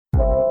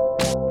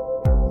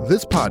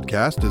This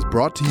podcast is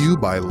brought to you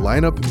by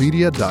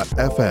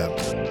lineupmedia.fm.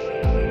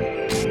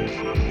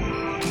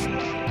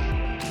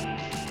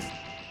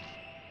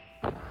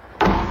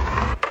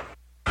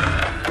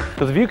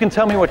 Because if you can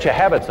tell me what your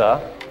habits are,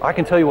 I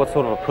can tell you what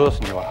sort of a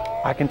person you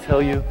are. I can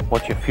tell you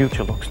what your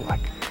future looks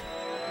like.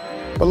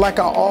 But like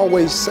I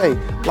always say,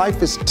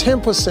 life is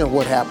 10%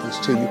 what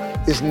happens to you,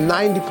 it's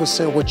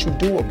 90% what you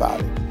do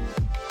about it.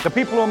 The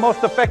people who are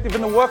most effective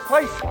in the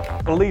workplace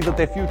believe that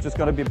their future is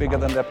going to be bigger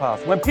than their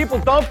past. When people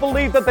don't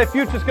believe that their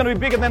future is going to be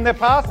bigger than their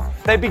past,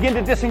 they begin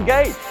to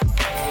disengage.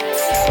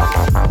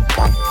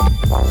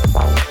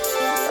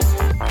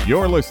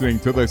 You're listening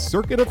to The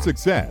Circuit of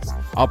Success,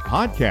 a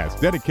podcast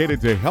dedicated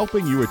to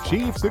helping you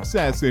achieve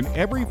success in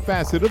every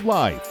facet of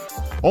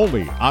life.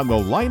 Only on the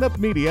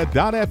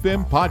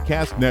lineupmedia.fm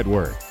podcast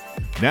network.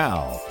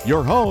 Now,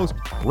 your host,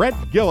 Brett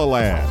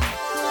Gilliland.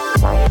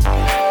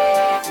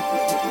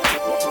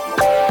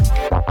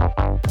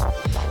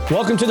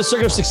 Welcome to The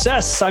Circuit of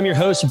Success. I'm your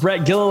host,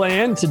 Brett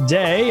Gilliland.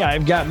 Today,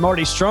 I've got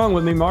Marty Strong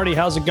with me. Marty,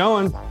 how's it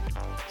going?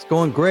 It's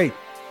going great.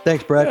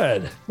 Thanks, Brett.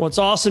 Good. Well, it's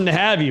awesome to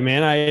have you,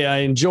 man. I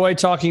enjoy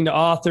talking to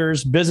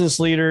authors, business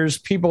leaders,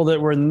 people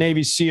that were in the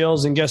Navy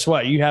SEALs. And guess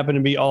what? You happen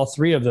to be all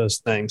three of those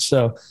things.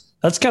 So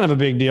that's kind of a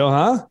big deal,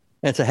 huh?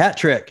 It's a hat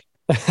trick.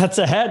 That's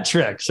a hat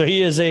trick. So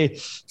he is a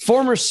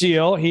former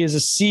SEAL. He is a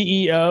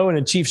CEO and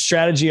a chief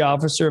strategy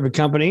officer of a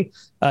company.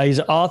 He's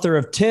an author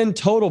of 10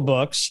 total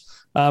books.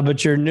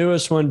 But your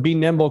newest one, Be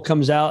Nimble,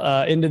 comes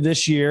out into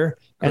this year.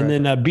 Correct.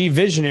 And then Be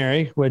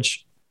Visionary,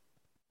 which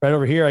right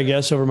over here, I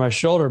guess, over my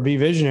shoulder, Be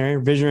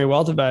Visionary, Visionary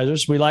Wealth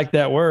Advisors. We like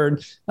that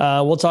word.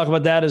 We'll talk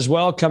about that as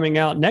well coming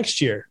out next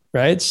year.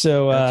 Right.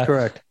 So that's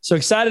correct. So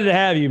excited to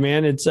have you,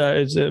 man. It's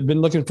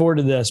been looking forward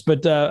to this.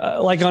 But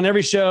like on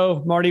every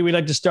show, Marty, we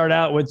like to start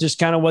out with just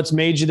kind of what's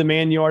made you the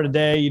man you are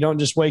today. You don't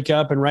just wake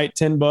up and write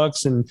 10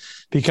 books and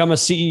become a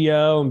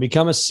CEO and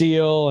become a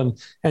SEAL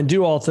and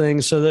do all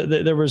things. So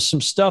that there was some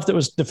stuff that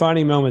was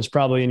defining moments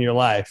probably in your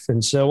life.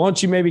 And so why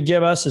don't you maybe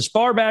give us as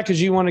far back as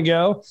you want to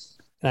go?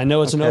 And I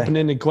know it's an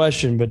open-ended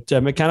question, but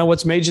kind of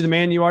what's made you the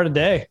man you are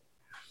today?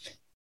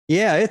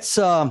 Yeah, it's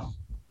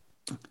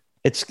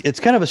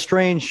kind of a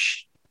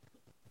strange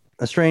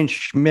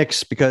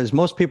mix because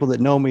most people that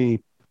know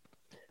me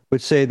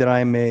would say that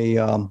I'm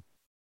a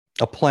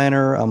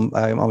planner. I'm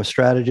a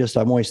strategist.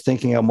 I'm always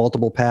thinking out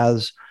multiple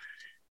paths.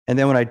 And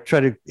then when I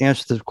try to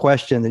answer the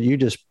question that you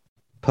just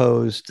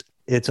posed,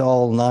 it's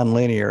all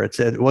nonlinear.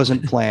 It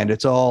wasn't planned.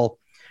 It's all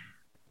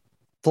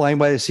flying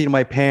by the seat of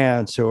my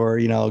pants, or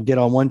get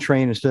on one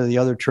train instead of the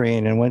other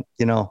train, and went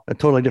a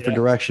totally different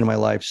direction in my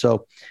life.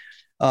 So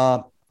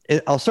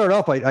I'll start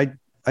off.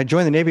 I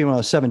joined the Navy when I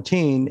was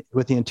 17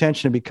 with the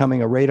intention of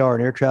becoming a radar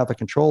and air traffic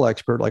control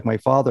expert like my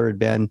father had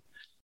been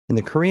in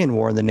the Korean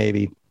War in the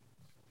Navy.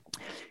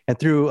 And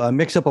through a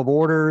mix-up of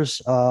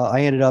orders,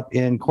 I ended up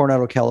in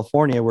Coronado,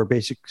 California, where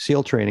basic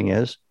SEAL training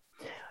is.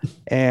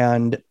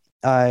 And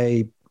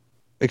I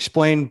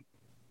explained,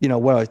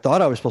 what I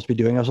thought I was supposed to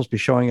be doing. I was supposed to be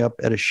showing up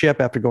at a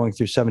ship after going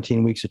through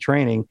 17 weeks of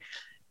training.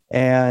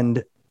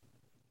 And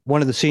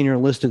one of the senior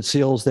enlisted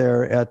SEALs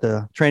there at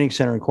the training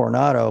center in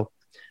Coronado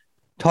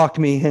talked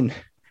me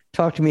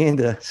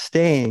into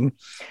staying.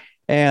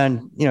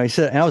 And, he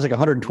said, and I was like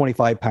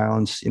 125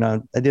 pounds, I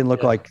didn't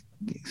look like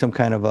some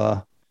kind of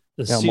a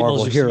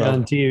Marvel hero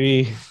on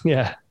TV.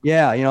 Yeah.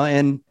 Yeah.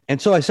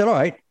 And so I said, all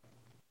right,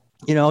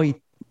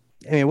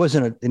 it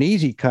wasn't an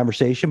easy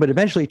conversation, but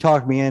eventually he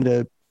talked me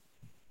into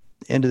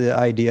the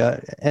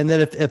idea. And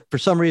then if for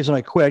some reason I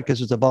quit,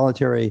 because it's a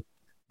voluntary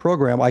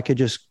program, I could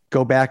just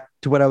go back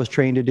to what I was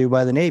trained to do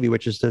by the Navy,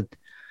 which is to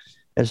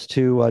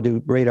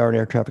do radar and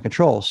air traffic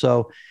control.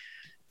 So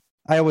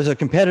I was a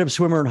competitive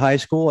swimmer in high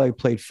school. I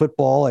played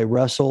football, I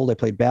wrestled, I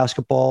played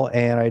basketball,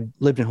 and I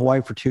lived in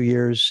Hawaii for 2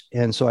 years.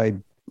 And so I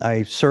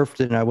surfed,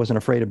 and I wasn't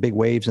afraid of big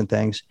waves and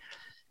things.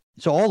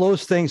 So all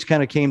those things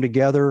kind of came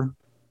together.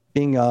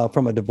 Being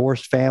from a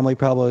divorced family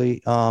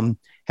probably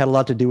had a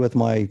lot to do with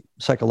my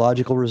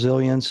psychological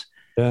resilience.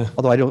 Yeah.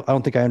 Although I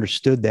don't think I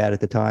understood that at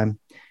the time.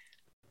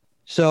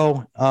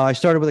 So I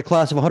started with a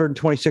class of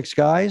 126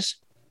 guys.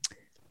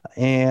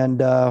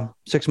 And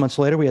 6 months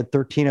later, we had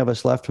 13 of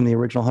us left from the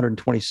original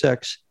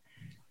 126.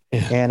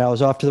 Yeah. And I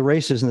was off to the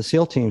races in the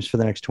SEAL teams for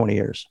the next 20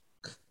 years.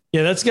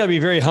 Yeah, that's got to be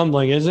very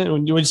humbling, isn't it?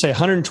 Would you say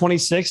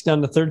 126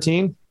 down to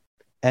 13?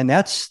 And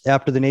that's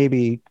after the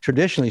Navy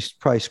traditionally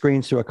probably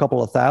screens through a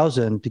couple of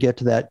thousand to get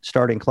to that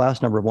starting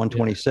class number of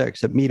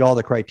 126 that meet all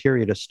the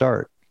criteria to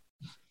start.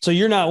 So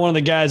you're not one of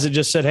the guys that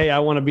just said, hey, I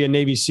want to be a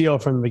Navy SEAL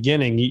from the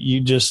beginning.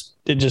 It just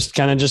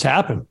kind of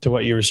happened to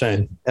what you were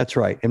saying. That's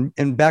right.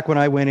 And back when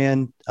I went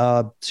in,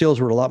 SEALs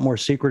were a lot more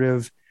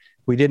secretive.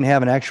 We didn't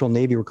have an actual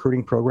Navy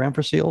recruiting program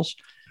for SEALs.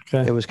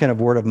 Okay. It was kind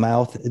of word of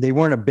mouth. They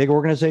weren't a big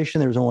organization.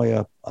 There was only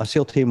a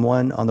SEAL Team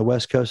 1 on the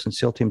West Coast and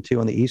SEAL Team 2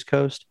 on the East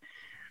Coast.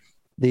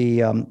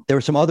 There were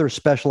some other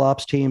special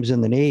ops teams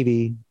in the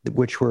Navy,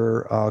 which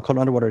were called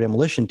underwater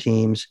demolition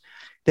teams.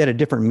 They had a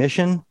different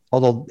mission,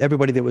 although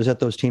everybody that was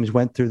at those teams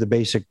went through the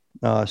basic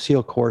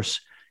SEAL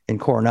course in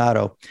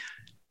Coronado.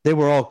 they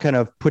were all kind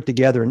of put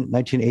together in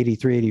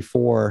 1983,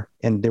 84,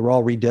 and they were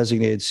all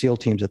redesignated SEAL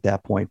teams at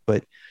that point.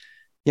 But,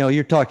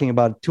 you're talking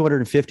about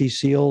 250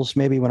 SEALs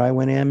maybe when I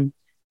went in,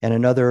 and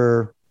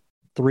another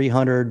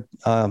 300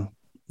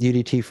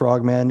 UDT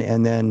frogmen.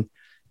 And then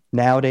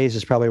nowadays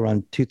it's probably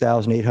around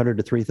 2,800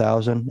 to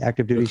 3,000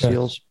 active duty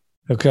SEALs.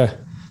 Okay.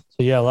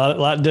 So yeah, a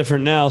lot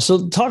different now. So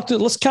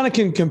let's kind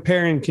of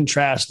compare and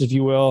contrast, if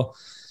you will,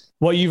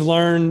 what you've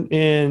learned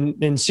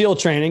in SEAL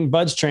training,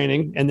 BUDS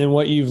training, and then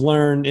what you've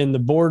learned in the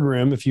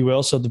boardroom, if you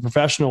will. So the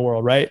professional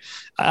world, right?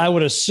 I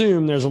would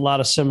assume there's a lot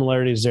of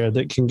similarities there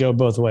that can go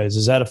both ways.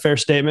 Is that a fair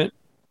statement?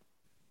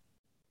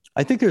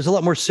 I think there's a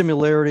lot more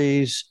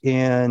similarities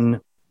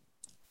in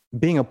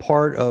being a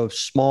part of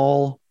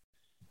small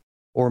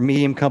or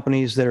medium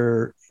companies that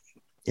are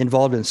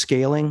involved in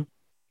scaling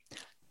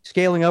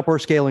up or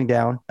scaling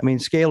down. I mean,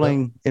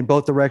 scaling in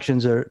both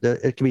directions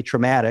it can be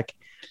traumatic.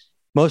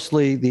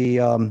 Mostly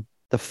the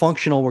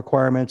functional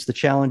requirements, the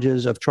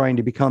challenges of trying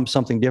to become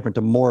something different,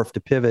 to morph,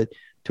 to pivot,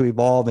 to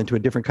evolve into a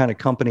different kind of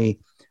company,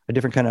 a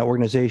different kind of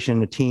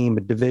organization, a team,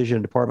 a division,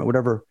 a department,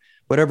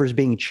 whatever is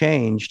being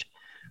changed.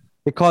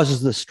 It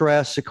causes the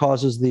stress. It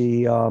causes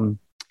the kind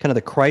of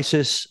the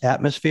crisis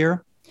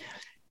atmosphere.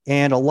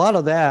 And a lot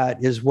of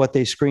that is what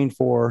they screen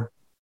for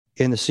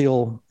in this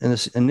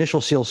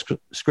initial SEAL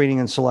screening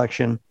and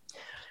selection.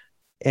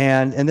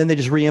 And then they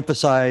just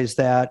reemphasize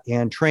that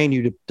and train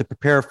you to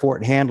prepare for it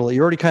and handle it.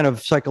 You're already kind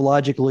of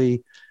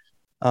psychologically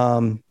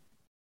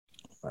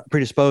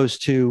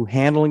predisposed to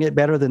handling it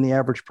better than the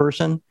average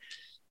person,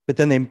 but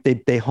then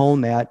they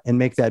hone that and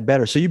make that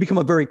better. So you become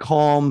a very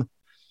calm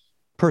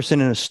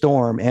person in a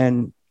storm.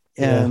 And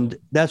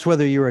that's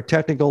whether you're a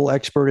technical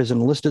expert as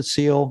an enlisted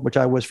SEAL, which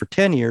I was for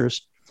 10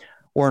 years,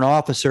 or an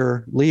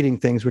officer leading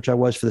things, which I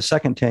was for the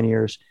second 10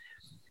 years.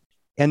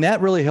 And that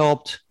really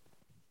helped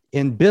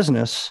in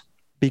business,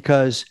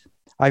 because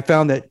I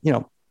found that,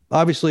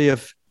 obviously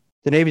if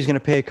the Navy's going to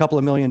pay a couple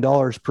of $1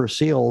 million per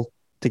SEAL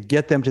to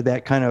get them to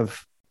that kind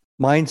of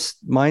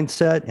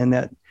mindset and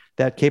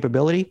that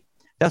capability,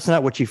 that's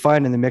not what you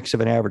find in the mix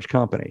of an average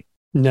company.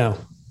 No.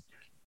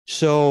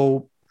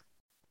 So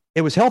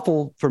it was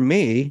helpful for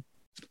me,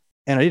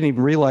 and I didn't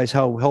even realize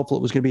how helpful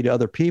it was going to be to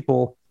other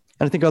people.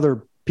 And I think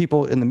other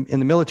people in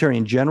the military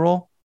in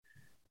general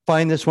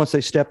find this once they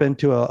step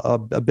into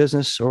a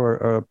business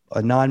or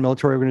a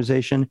non-military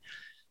organization,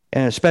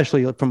 and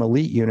especially from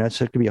elite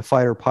units. It could be a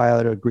fighter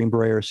pilot, a Green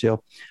Beret, or a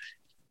SEAL.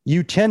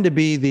 You tend to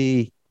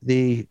be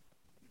the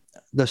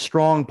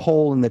strong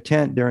pole in the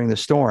tent during the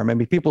storm. I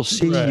mean, people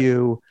see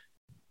you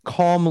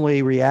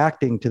calmly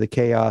reacting to the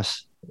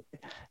chaos.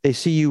 They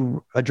see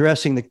you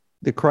addressing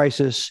the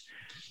crisis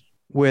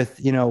with,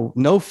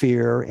 no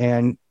fear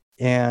and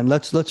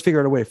let's figure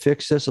out a way to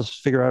fix this. Let's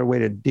figure out a way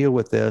to deal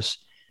with this.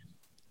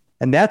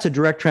 And that's a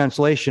direct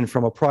translation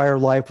from a prior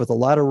life with a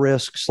lot of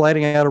risk,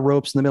 sliding out of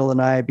ropes in the middle of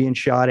the night, being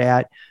shot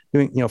at,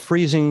 doing,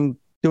 freezing,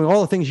 doing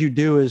all the things you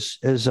do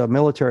as a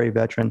military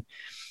veteran.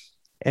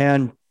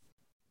 And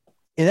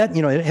that,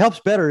 it helps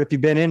better if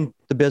you've been in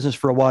the business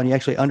for a while and you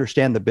actually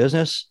understand the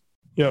business.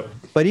 Yep.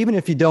 But even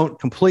if you don't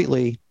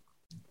completely,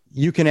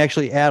 you can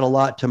actually add a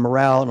lot to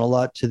morale and a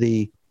lot to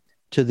the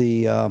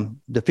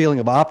feeling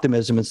of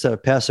optimism instead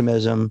of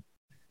pessimism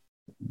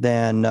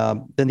than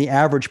the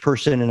average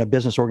person in a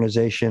business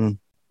organization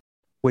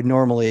would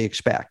normally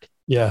expect.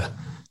 Yeah.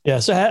 Yeah.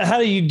 So how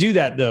do you do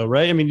that though?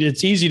 Right. I mean,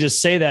 it's easy to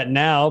say that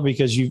now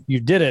because you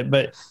did it,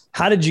 but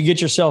how did you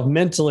get yourself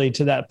mentally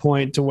to that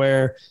point to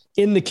where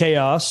in the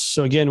chaos?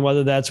 So again,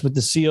 whether that's with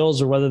the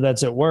SEALs or whether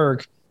that's at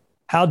work,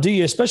 how do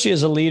you, especially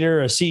as a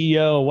leader, a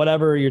CEO,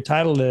 whatever your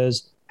title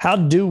is, how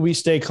do we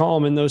stay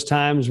calm in those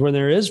times when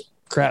there is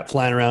crap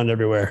flying around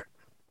everywhere?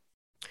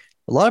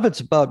 A lot of it's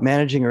about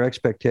managing your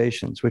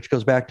expectations, which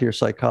goes back to your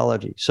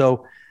psychology.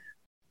 So,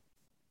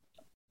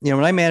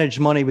 when I managed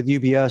money with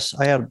UBS,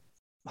 I had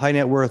high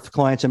net worth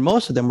clients, and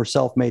most of them were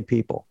self-made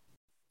people.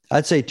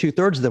 I'd say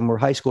 2/3 of them were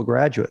high school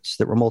graduates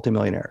that were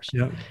multimillionaires.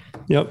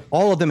 Yep.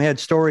 All of them had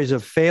stories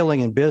of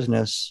failing in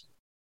business,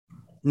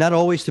 not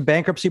always to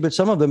bankruptcy, but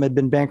some of them had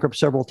been bankrupt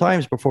several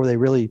times before they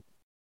really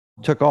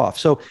took off.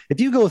 So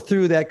if you go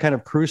through that kind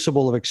of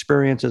crucible of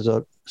experience as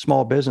a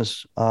small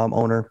business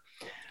owner,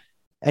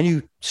 and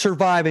you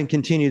survive and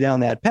continue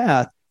down that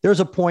path, there's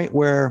a point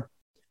where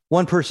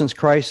one person's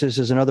crisis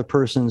is another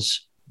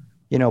person's,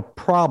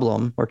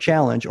 problem or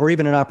challenge, or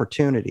even an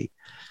opportunity.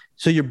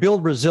 So you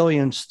build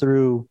resilience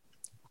through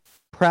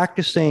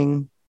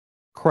practicing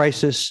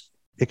crisis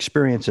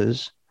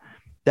experiences.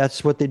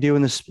 That's what they do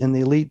in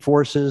the elite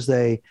forces.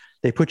 They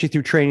put you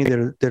through training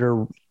that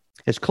are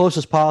as close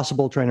as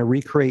possible, trying to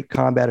recreate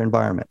combat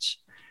environments,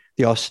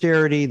 the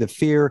austerity, the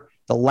fear,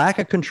 the lack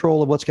of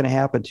control of what's going to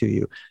happen to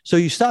you. So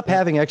you stop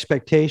having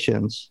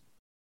expectations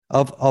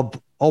of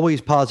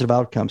always positive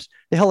outcomes.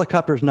 The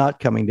helicopter's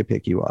not coming to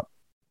pick you up.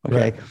 Okay.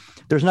 Right.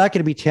 There's not going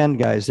to be 10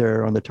 guys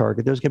there on the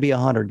target. There's going to be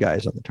 100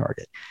 guys on the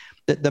target.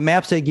 The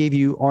maps they gave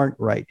you aren't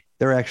right.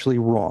 They're actually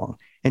wrong.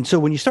 And so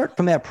when you start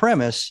from that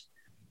premise,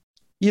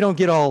 you don't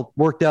get all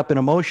worked up and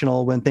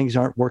emotional when things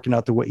aren't working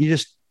out the way. You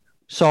just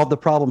solve the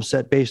problem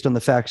set based on the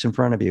facts in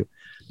front of you.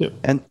 Yep.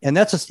 And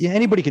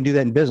anybody can do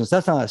that in business.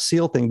 That's not a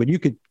SEAL thing, but you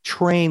could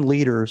train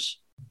leaders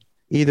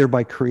either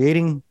by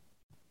creating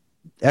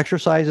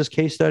exercises,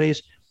 case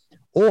studies,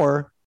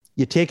 or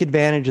you take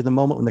advantage of the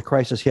moment when the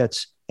crisis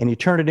hits and you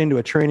turn it into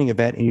a training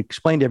event and you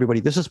explain to everybody,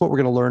 this is what we're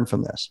going to learn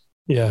from this.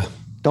 Yeah.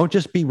 Don't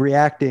just be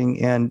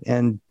reacting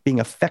and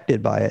being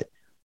affected by it.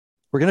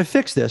 We're going to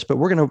fix this, but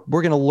we're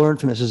going to learn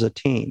from this as a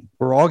team.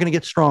 We're all going to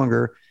get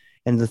stronger.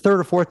 And the third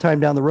or fourth time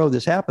down the road,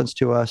 this happens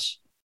to us,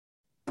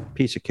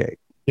 piece of cake.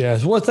 Yeah.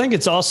 Well, I think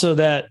it's also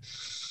that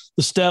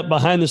the step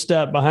behind the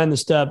step behind the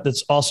step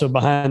that's also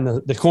behind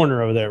the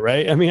corner over there,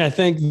 right? I mean, I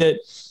think that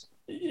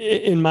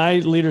in my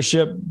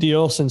leadership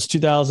deal since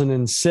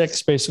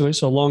 2006, basically,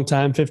 so a long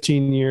time,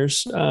 15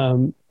 years,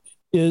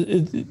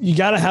 you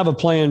got to have a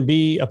plan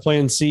B, a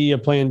plan C, a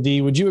plan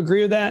D. Would you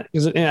agree with that?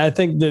 Because I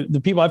think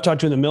the people I've talked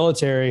to in the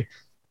military,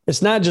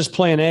 it's not just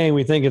plan A and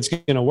we think it's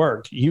going to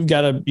work. You've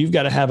got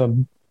to have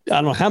I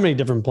don't know how many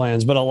different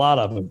plans, but a lot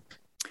of them.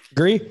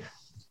 Agree?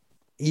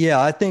 Yeah,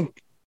 I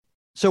think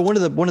so. One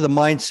of the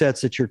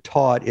mindsets that you're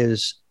taught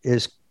is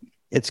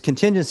it's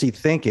contingency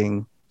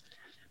thinking.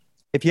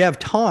 If you have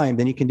time,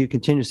 then you can do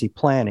contingency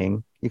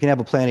planning. You can have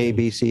a plan A,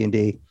 B, C, and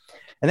D.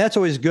 And that's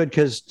always good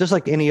because just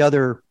like any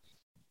other,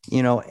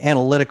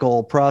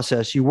 analytical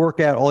process, you work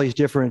out all these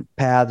different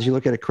paths. You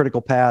look at a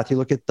critical path. You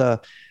look at a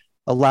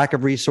lack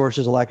of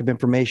resources, a lack of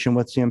information.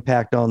 What's the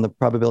impact on the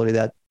probability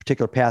that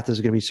particular path is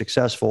going to be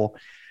successful?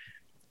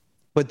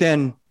 But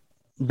then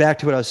back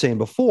to what I was saying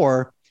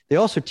before, they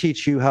also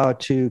teach you how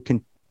to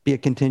be a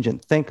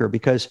contingent thinker,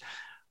 because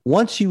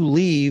once you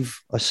leave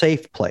a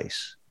safe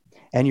place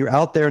and you're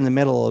out there in the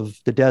middle of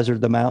the desert,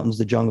 the mountains,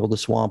 the jungle, the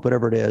swamp,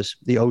 whatever it is,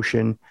 the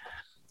ocean,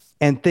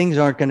 and things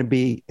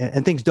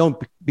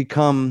don't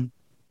become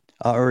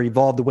or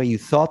evolve the way you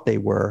thought they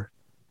were,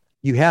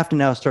 you have to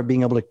now start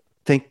being able to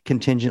think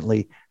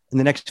contingently in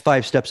the next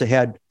 5 steps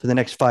ahead for the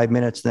next 5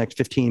 minutes, the next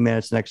 15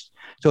 minutes,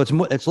 So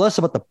it's less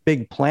about the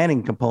big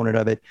planning component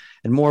of it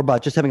and more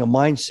about just having a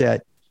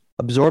mindset,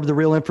 absorb the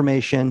real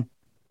information.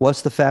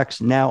 What's the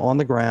facts now on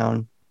the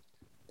ground?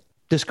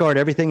 Discard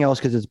everything else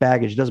because it's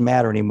baggage. It doesn't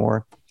matter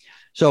anymore.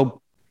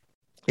 So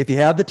if you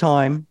have the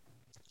time,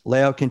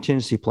 lay out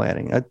contingency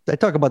planning. I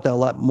talk about that a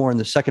lot more in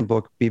the second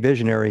book, Be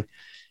Visionary,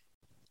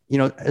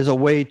 as a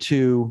way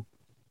to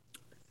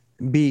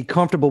be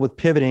comfortable with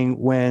pivoting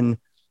when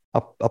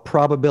a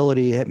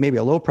probability, maybe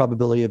a low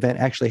probability event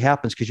actually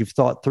happens because you've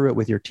thought through it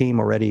with your team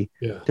already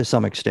to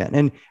some extent.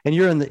 And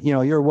you're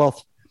you're a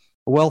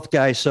wealth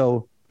guy.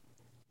 So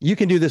you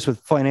can do this with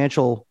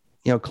financial,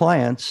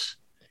 clients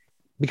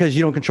because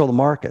you don't control the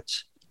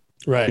markets.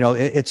 Right.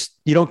 If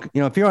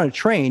you're on a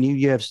train,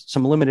 you have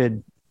some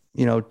limited,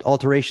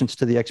 alterations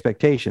to the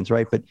expectations,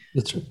 right? But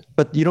that's right.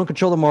 But you don't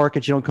control the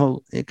markets. You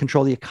don't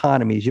control the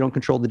economies. You don't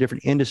control the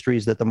different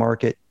industries that the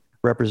market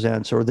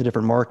represents or the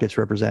different markets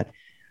represent.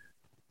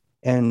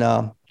 And,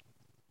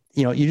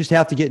 you just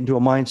have to get into a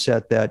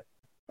mindset that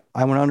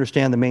I want to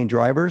understand the main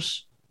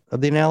drivers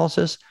of the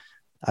analysis.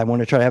 I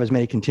want to try to have as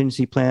many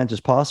contingency plans as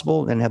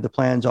possible and have the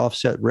plans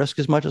offset risk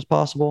as much as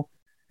possible.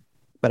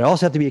 But I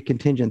also have to be a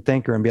contingent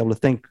thinker and be able to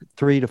think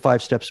 3 to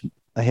 5 steps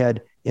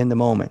ahead in the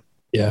moment.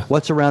 Yeah.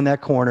 What's around that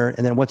corner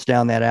and then what's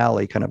down that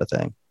alley kind of a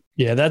thing.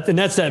 Yeah.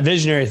 That's that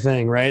visionary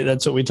thing, right?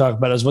 That's what we talk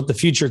about, is what the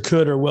future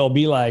could or will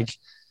be like,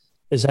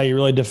 is how you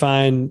really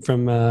define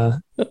from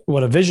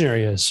what a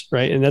visionary is.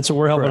 Right. And that's what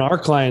we're helping our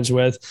clients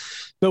with.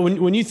 But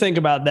when you think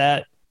about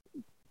that,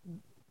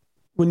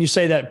 when you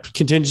say that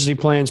contingency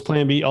plans,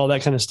 plan B, all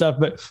that kind of stuff,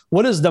 but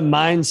what is the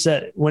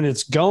mindset when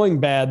it's going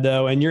bad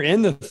though, and you're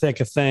in the thick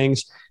of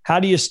things? How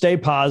do you stay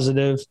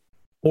positive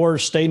or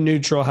stay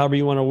neutral, however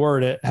you want to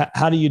word it?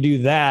 How do you do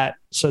that?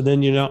 So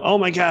then, oh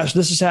my gosh,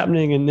 this is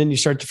happening. And then you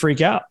start to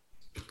freak out.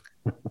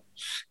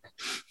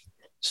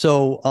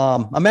 So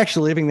I'm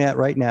actually living that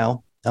right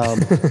now.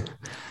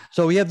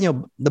 So we have,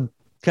 the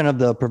kind of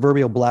the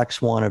proverbial black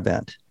swan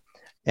event,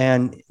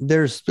 and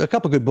there's a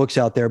couple of good books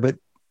out there, but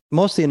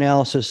most of the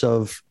analysis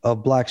of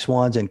black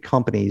swans in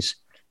companies,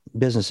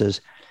 businesses,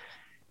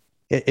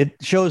 it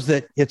shows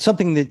that it's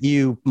something that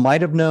you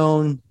might have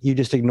known. You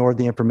just ignored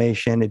the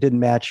information. It didn't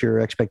match your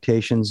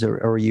expectations,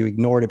 or you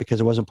ignored it because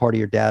it wasn't part of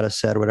your data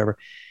set or whatever.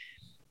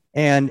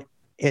 And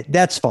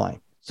that's fine.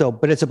 So,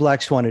 but it's a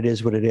black swan. It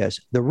is what it is.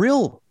 The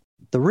real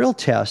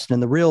test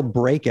and the real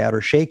breakout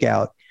or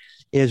shakeout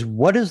is,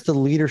 what does the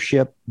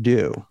leadership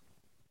do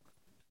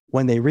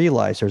when they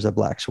realize there's a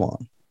black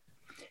swan?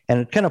 And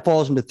it kind of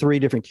falls into 3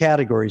 different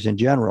categories in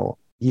general.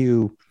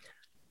 You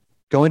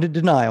go into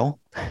denial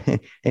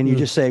and you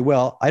just say,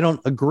 well, I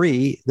don't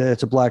agree that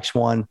it's a black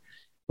swan.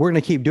 We're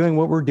going to keep doing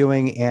what we're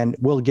doing and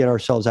we'll get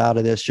ourselves out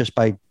of this just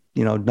by,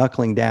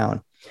 knuckling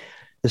down.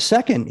 The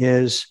second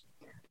is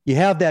you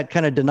have that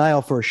kind of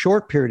denial for a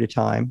short period of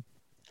time,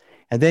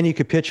 and then you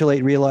capitulate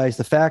and realize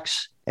the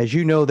facts as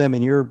you know them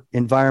in your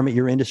environment,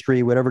 your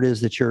industry, whatever it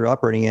is that you're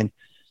operating in,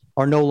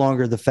 are no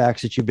longer the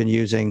facts that you've been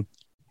using.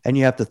 And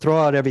you have to throw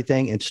out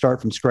everything and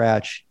start from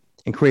scratch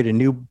and create a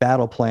new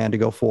battle plan to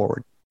go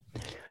forward.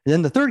 And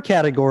then the third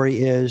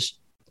category is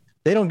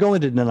They don't go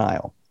into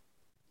denial.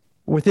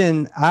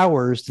 Within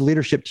hours, the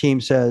leadership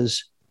team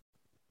says,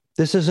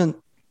 this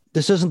isn't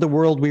the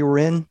world we were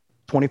in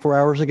 24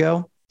 hours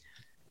ago.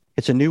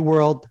 It's a new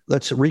world.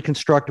 Let's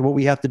reconstruct what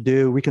we have to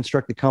do,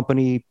 reconstruct the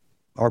company,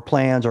 our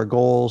plans, our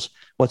goals,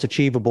 what's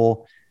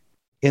achievable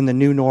in the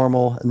new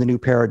normal and the new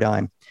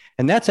paradigm.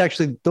 And that's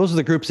actually, those are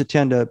the groups that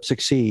tend to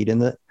succeed.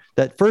 And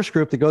that first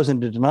group that goes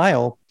into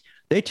denial,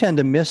 they tend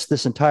to miss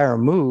this entire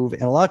move.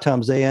 And a lot of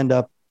times they end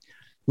up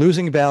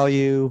losing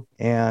value,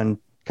 and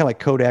kind of like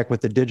Kodak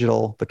with the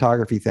digital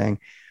photography thing.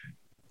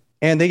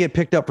 And they get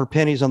picked up for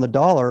pennies on the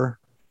dollar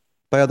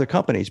by other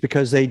companies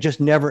because they just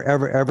never,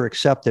 ever, ever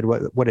accepted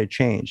what had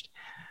changed.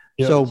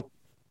 Yep. So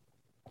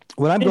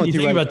what I'm going you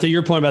through think about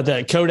your point about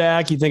that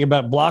Kodak, you think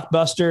about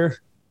Blockbuster.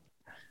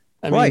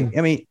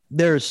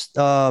 There's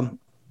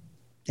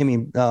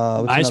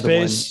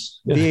MySpace,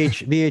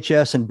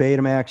 VHS and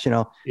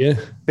Betamax,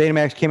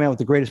 Betamax came out with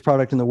the greatest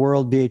product in the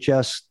world.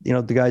 VHS,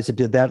 the guys that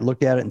did that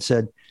looked at it and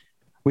said,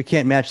 we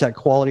can't match that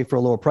quality for a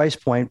lower price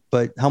point,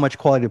 but how much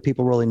quality do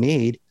people really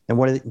need?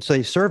 And so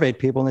they surveyed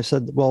people and they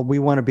said, well, we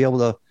want to be able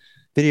to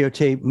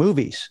videotape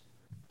movies.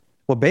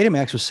 Well,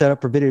 Betamax was set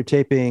up for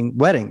videotaping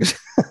weddings.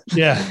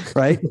 Yeah.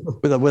 Right.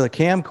 With a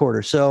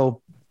camcorder.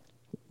 So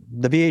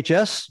the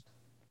VHS,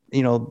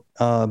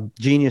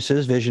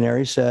 geniuses,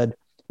 visionaries said,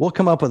 we'll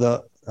come up with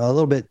a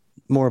little bit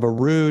more of a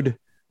rude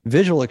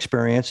visual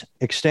experience,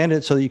 extend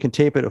it so that you can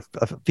tape it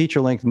a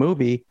feature-length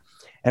movie,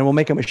 and we'll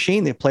make a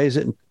machine that plays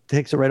it and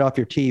takes it right off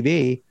your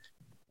TV.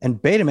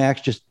 And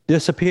Betamax just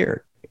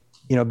disappeared.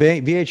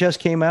 VHS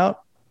came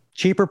out,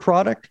 cheaper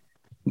product,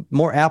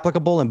 more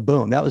applicable, and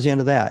boom, that was the end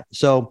of that.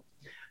 So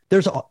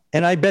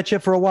and I bet you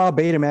for a while,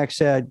 Betamax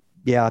said,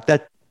 yeah,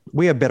 that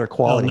we have better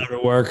quality. That'll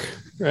never work.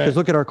 Right. Because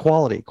look at our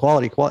quality,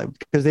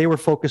 because they were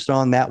focused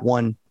on that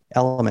one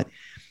element.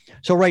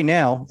 So right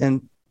now,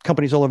 and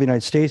companies all over the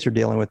United States are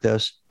dealing with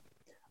this.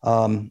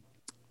 The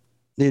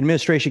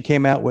administration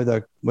came out with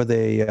a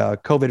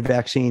COVID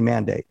vaccine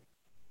mandate.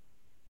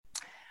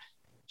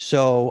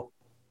 So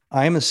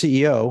I am a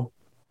CEO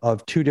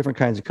of two different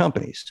kinds of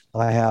companies.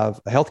 I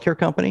have a healthcare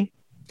company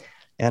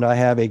and I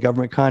have a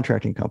government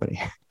contracting company.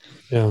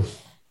 Yeah.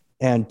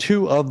 And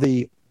two of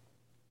the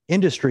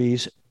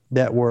industries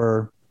that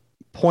were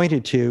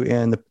pointed to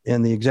in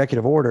the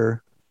executive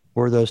order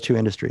were those two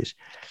industries.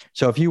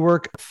 So if you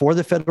work for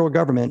the federal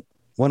government,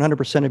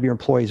 100% of your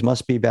employees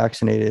must be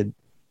vaccinated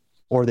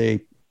or they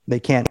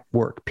can't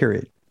work,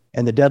 period.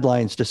 And the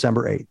deadline's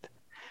December 8th.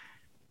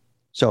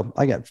 So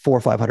I got 400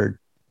 or 500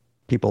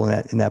 people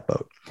in that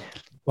boat.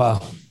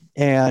 Wow.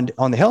 And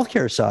on the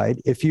healthcare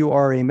side, if you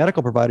are a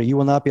medical provider, you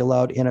will not be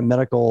allowed in a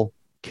medical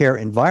care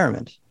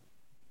environment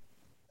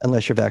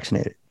unless you're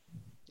vaccinated.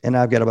 And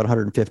I've got about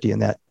 150 in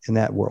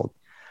that world.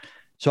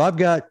 So I've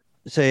got,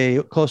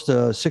 say, close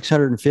to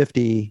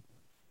 650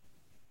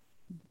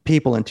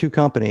 people in two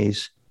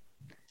companies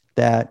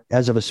that,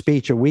 as of a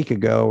speech a week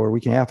ago or a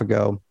week and a half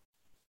ago,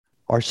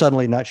 are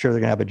suddenly not sure they're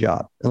going to have a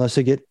job unless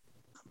they get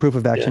proof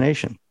of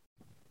vaccination. Yeah.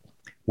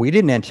 We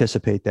didn't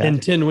anticipate that. In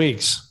 10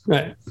 weeks.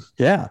 Right.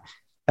 Yeah.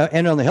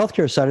 And on the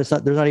healthcare side,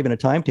 there's not even a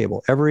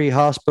timetable. Every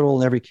hospital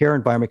and every care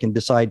environment can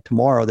decide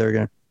tomorrow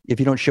if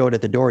you don't show it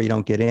at the door, you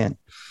don't get in.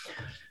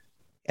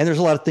 And there's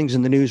a lot of things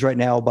in the news right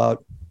now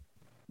about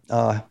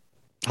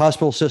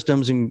hospital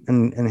systems and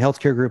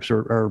healthcare groups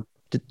are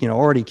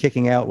already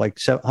kicking out like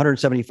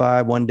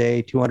 175 one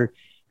day, 200.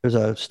 There's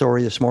a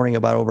story this morning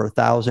about over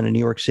 1,000 in New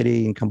York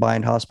City in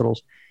combined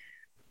hospitals.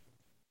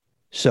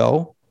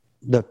 So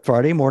the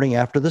Friday morning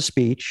after the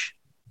speech,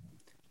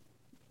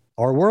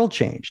 our world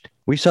changed.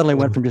 We suddenly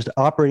went from just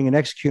operating and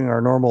executing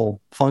our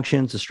normal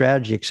functions, the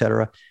strategy, et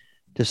cetera,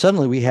 to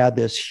suddenly we had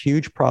this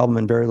huge problem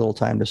and very little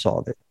time to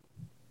solve it.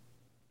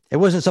 It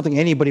wasn't something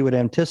anybody would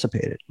have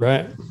anticipated.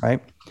 Right.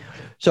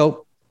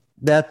 So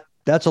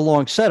that's a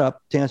long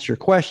setup to answer your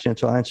question.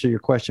 So I'll answer your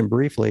question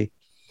briefly.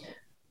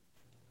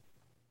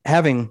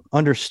 Having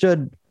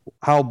understood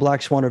how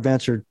black swan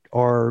events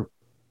are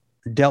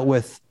dealt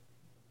with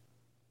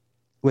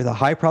a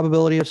high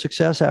probability of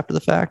success after the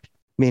fact,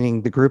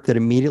 meaning the group that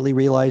immediately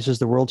realizes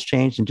the world's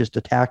changed and just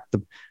attack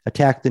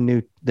the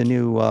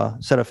new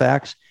set of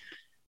facts.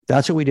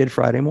 That's what we did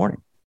Friday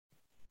morning.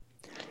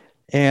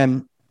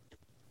 And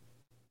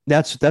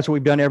that's what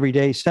we've done every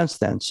day since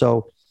then.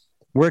 So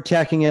we're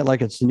attacking it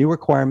like it's a new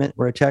requirement.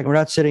 We're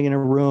not sitting in a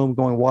room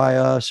going, why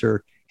us?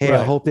 Or, hey, right.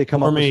 I hope they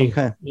come up with some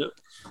kind of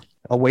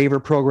a waiver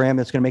program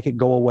that's going to make it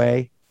go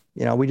away.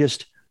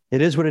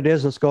 It is what it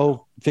is. Let's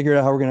go figure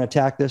out how we're going to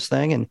attack this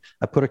thing. And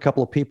I put a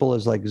couple of people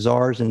as like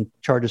czars in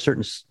charge of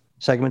certain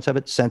segments of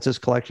it, census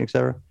collection, et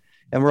cetera.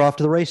 And we're off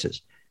to the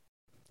races.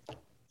 And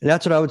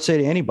that's what I would say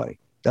to anybody.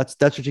 That's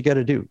what you got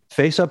to do.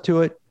 Face up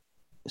to it,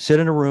 sit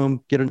in a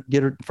room, get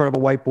in front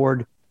of a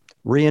whiteboard,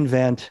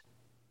 reinvent,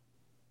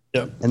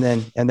 and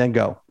then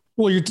go.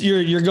 Well,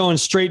 you're going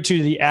straight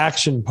to the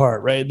action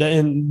part, right?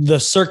 And the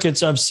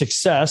circuits of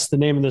success, the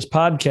name of this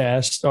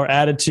podcast, are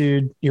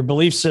attitude, your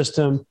belief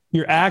system,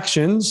 your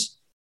actions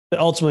that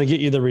ultimately get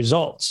you the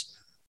results.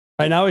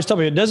 Right. And I always tell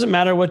people, it doesn't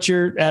matter what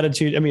your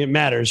attitude. I mean, it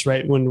matters,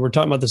 right? When we're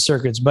talking about the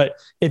circuits, but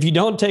if you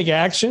don't take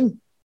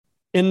action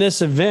in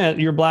this event,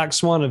 your black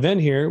swan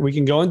event here, we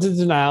can go into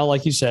denial.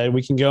 Like you said,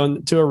 we can go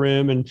into a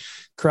room and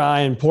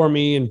cry and pour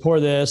me and pour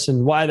this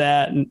and why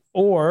that.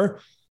 Or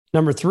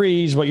number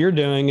three is what you're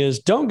doing is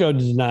don't go to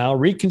denial,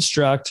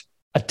 reconstruct,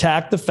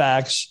 attack the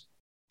facts,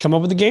 come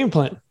up with a game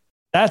plan.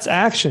 That's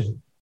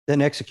action.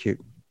 Then execute.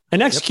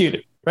 And execute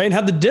it, right? And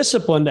have the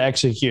discipline to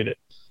execute it.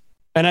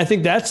 And I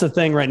think that's the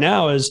thing right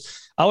now is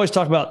I always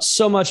talk about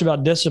so much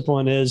about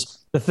discipline is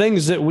the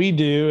things that we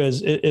do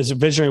as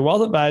visionary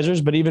wealth advisors,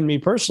 but even me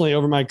personally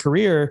over my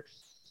career,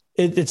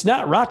 it's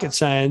not rocket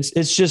science.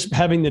 It's just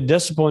having the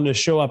discipline to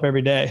show up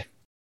every day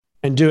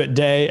and do it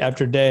day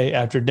after day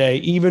after day,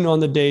 even on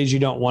the days you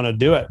don't want to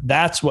do it.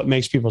 That's what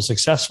makes people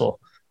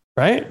successful,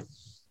 right?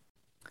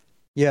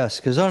 Yes,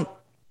 because I'm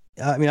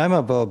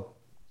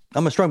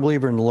a strong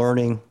believer in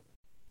learning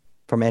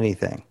from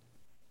anything.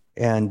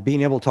 And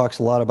being able to talk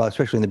a lot about,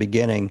 especially in the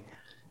beginning,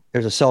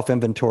 there's a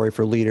self-inventory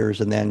for leaders,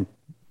 and then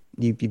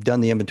you've done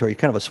the inventory,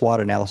 kind of a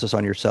SWOT analysis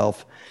on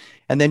yourself,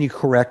 and then you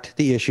correct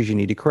the issues you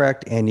need to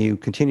correct, and you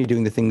continue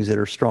doing the things that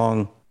are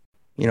strong,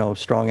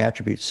 strong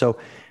attributes. So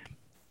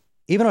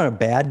even on a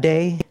bad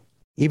day,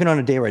 even on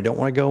a day where I don't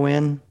want to go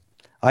in,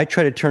 I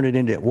try to turn it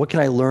into, what can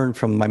I learn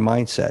from my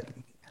mindset?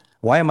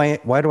 Why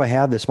do I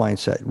have this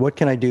mindset? What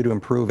can I do to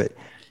improve it?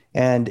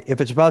 And if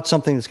it's about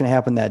something that's going to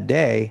happen that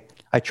day,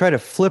 I try to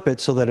flip it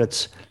so that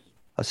it's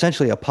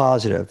essentially a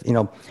positive.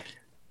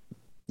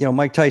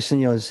 Mike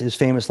Tyson, his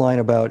famous line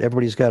about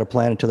everybody's got a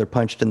plan until they're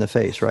punched in the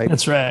face, right?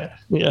 That's right.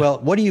 Yeah. Well,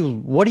 what do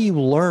you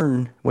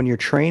learn when you're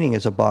training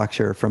as a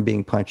boxer from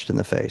being punched in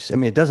the face? I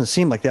mean, it doesn't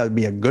seem like that would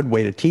be a good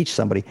way to teach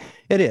somebody.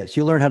 It is.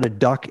 You learn how to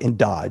duck and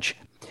dodge,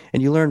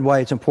 and you learn why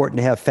it's important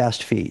to have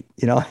fast feet.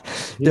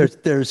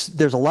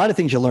 There's a lot of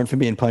things you learn from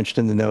being punched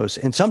in the nose,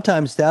 and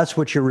sometimes that's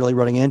what you're really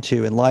running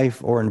into in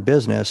life or in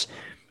business.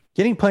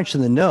 Getting punched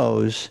in the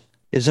nose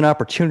is an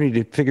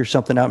opportunity to figure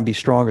something out and be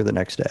stronger the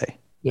next day.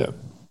 Yeah.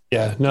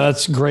 Yeah. No,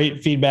 that's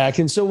great feedback.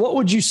 And so what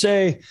would you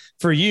say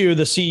for you,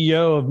 the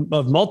CEO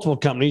of multiple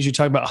companies, you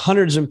talk about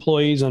hundreds of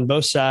employees on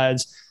both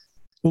sides.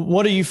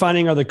 What are you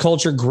finding are the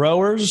culture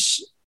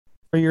growers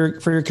for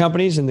your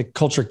companies and the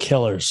culture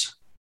killers?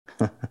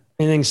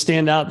 Anything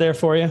stand out there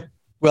for you?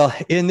 Well,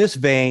 in this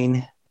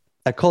vein,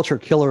 a culture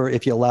killer,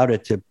 if you allowed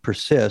it to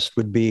persist,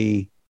 would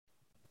be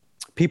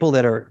people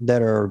that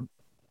are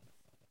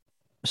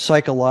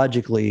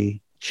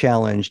psychologically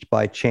challenged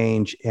by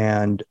change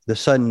and the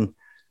sudden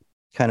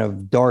kind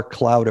of dark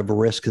cloud of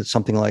risk that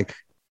something like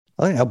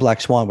a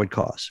black swan would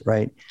cause,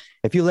 right?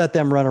 If you let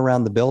them run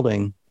around the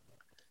building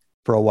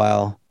for a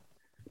while,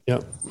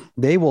 yep,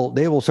 they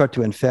will start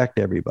to infect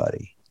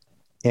everybody.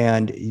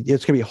 And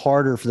it's going to be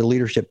harder for the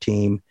leadership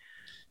team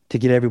to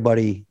get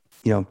everybody,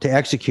 to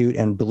execute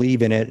and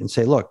believe in it and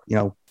say, look,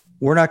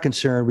 we're not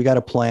concerned. We got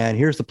a plan.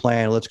 Here's the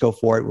plan. Let's go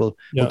for it. We'll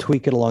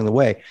tweak it along the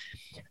way.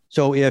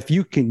 So if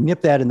you can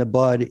nip that in the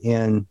bud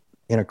in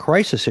a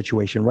crisis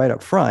situation right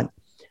up front,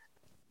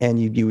 and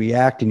you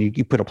react and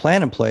you put a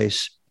plan in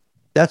place,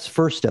 that's the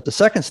first step. The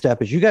second step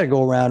is you got to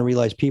go around and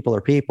realize people are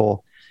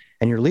people,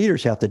 and your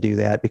leaders have to do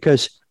that,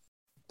 because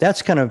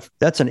that's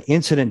an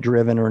incident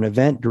driven or an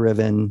event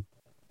driven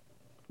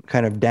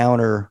kind of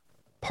downer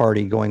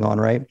party going on,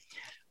 right?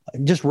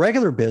 Just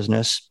regular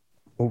business.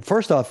 Well,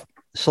 first off,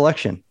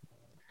 selection,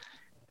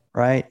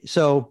 right?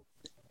 So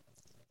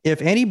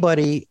if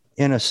anybody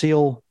in a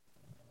SEAL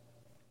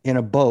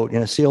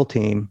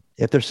team,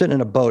 if they're sitting in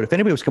a boat, if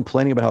anybody was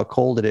complaining about how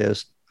cold it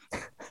is,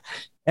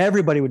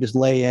 everybody would just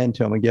lay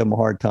into them and give them a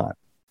hard time,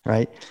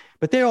 right?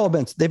 But they've all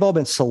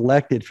been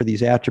selected for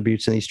these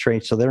attributes and these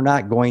traits, so they're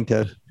not going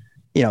to,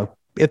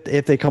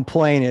 if they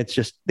complain, it's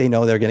just they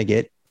know they're going to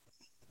get,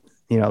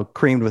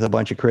 creamed with a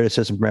bunch of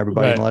criticism from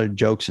everybody, right, and a lot of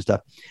jokes and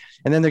stuff,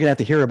 and then they're going to have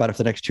to hear about it for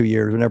the next 2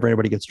 years whenever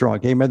anybody gets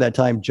drunk. Hey, remember that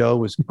time Joe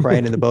was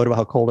crying in the boat about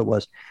how cold it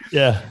was?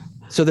 Yeah.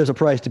 So there's a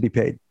price to be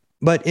paid.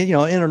 But in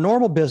a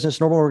normal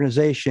business, normal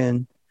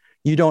organization,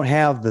 you don't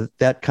have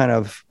that kind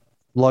of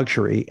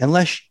luxury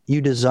unless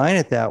you design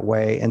it that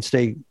way and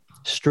stay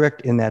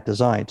strict in that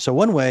design. So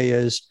one way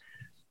is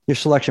your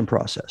selection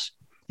process.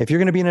 If you're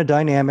going to be in a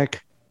dynamic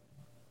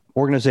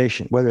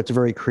organization, whether it's a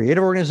very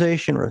creative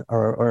organization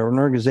or an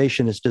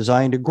organization that's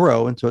designed to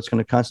grow, and so it's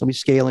going to constantly be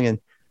scaling and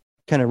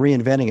kind of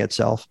reinventing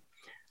itself,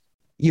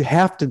 you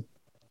have to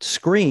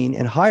screen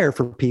and hire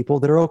for people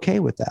that are okay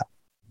with that.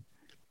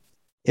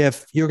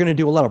 If you're going to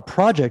do a lot of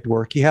project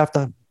work, you have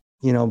to,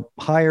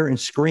 hire and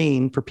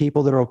screen for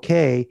people that are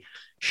okay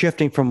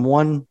shifting from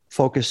one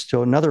focus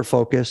to another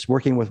focus,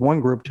 working with one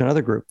group to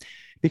another group,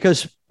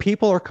 because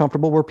people are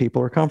comfortable where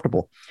people are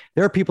comfortable.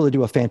 There are people that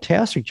do a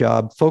fantastic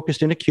job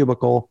focused in a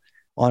cubicle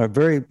on a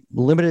very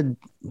limited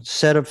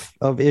set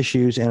of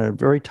issues and a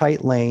very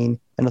tight lane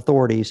and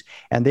authorities,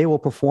 and they will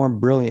perform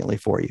brilliantly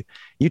for you.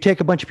 You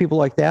take a bunch of people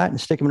like that and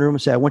stick them in a room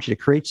and say, I want you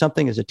to create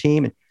something as a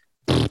team,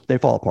 and they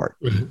fall apart.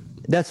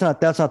 That's not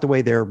the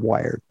way they're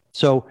wired.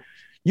 So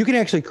you can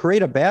actually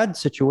create a bad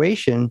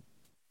situation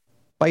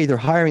by either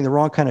hiring the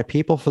wrong kind of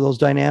people for those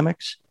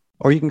dynamics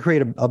or you can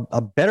create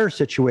a better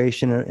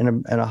situation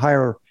and a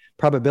higher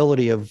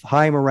probability of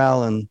high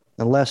morale and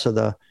less of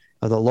the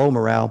low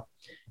morale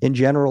in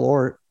general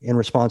or in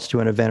response to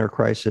an event or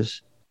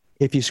crisis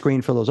if you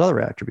screen for those other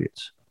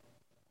attributes.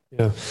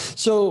 Yeah.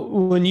 So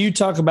when you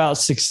talk about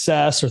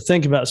success or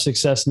think about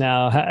success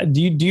now,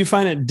 do you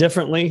find it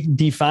differently,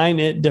 define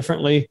it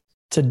differently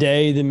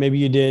today than maybe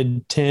you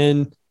did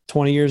 10,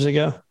 20 years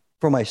ago?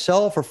 For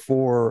myself or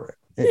for...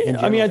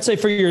 I mean, I'd say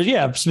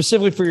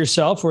specifically for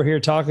yourself. We're here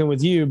talking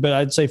with you, but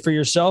I'd say for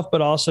yourself,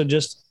 but also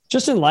just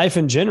in life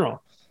in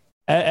general.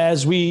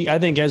 As we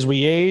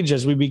age,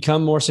 as we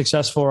become more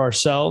successful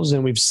ourselves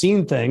and we've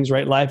seen things,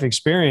 right? Life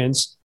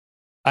experience.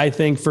 I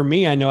think for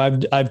me, I know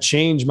I've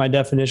changed my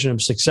definition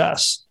of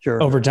success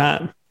over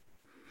time.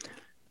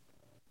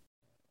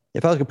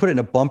 If I was going to put it in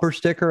a bumper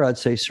sticker, I'd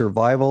say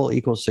survival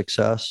equals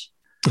success.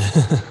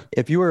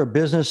 If you were a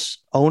business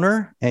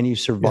owner and you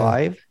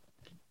survive,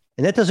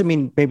 and that doesn't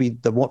mean maybe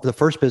the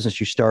first business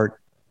you start,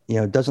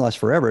 doesn't last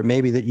forever. It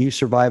may be that you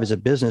survive as a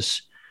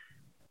business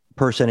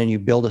person and you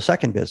build a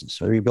second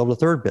business, or you build a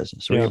third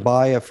business, or you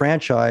buy a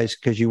franchise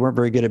because you weren't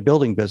very good at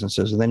building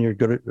businesses, and then you're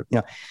good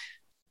at,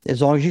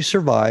 as long as you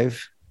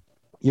survive,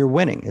 you're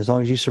winning. As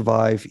long as you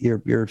survive,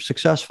 you're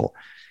successful.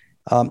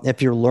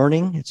 If you're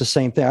learning, it's the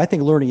same thing. I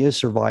think learning is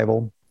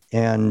survival,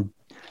 and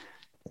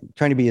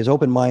trying to be as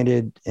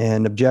open-minded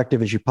and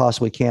objective as you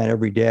possibly can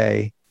every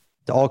day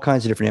to all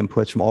kinds of different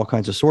inputs from all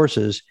kinds of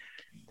sources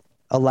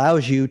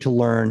allows you to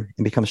learn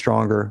and become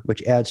stronger,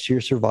 which adds to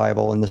your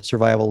survival, and the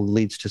survival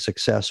leads to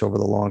success over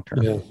the long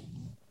term.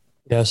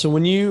 Yeah. So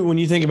when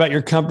you think about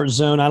your comfort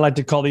zone, I like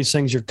to call these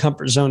things your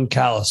comfort zone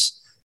callus,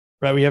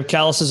 right? We have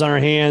calluses on our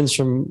hands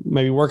from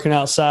maybe working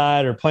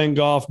outside or playing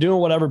golf, doing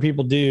whatever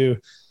people do.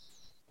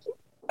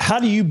 How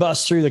do you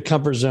bust through the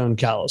comfort zone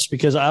callus?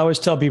 Because I always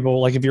tell people,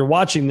 like, if you're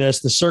watching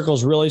this, the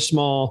circle's really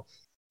small.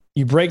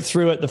 You break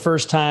through it the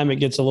first time, it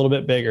gets a little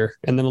bit bigger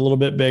and then a little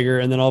bit bigger.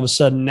 And then all of a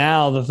sudden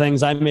now the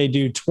things I may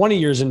do 20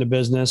 years into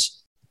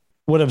business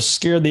would have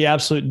scared the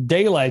absolute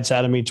daylights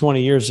out of me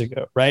 20 years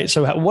ago. Right.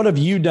 So what have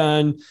you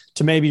done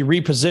to maybe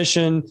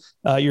reposition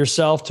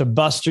yourself to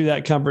bust through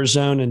that comfort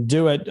zone and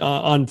do it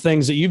on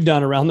things that you've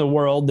done around the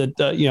world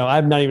that,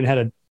 I've not even had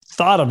a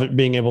thought of it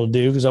being able to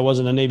do because I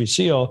wasn't a Navy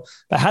SEAL.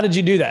 But how did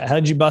you do that? How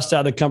did you bust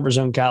out of the comfort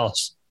zone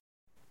callus?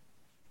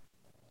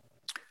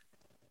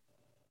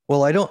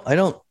 Well, I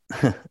don't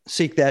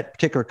seek that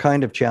particular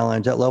kind of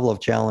challenge, that level of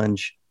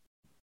challenge,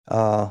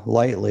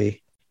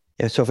 lightly.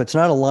 So if it's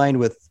not aligned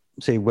with,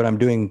 say, what I'm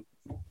doing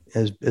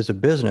as a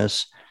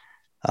business,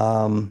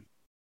 I'd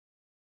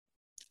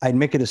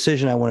make a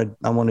decision. I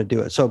want to do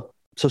it. So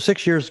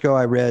 6 years ago,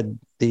 I read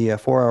the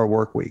 4-Hour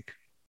Workweek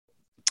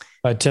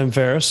by Tim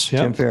Ferriss.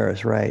 Tim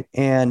Ferriss, right?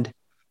 And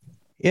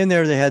in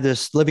there, they had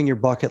this living your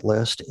bucket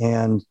list,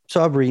 and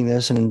so I'm reading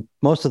this, and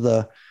most of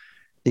the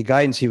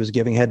guidance he was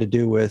giving had to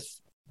do with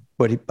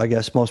what I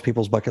guess most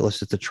people's bucket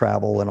list is to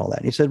travel and all that.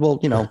 And he said, well,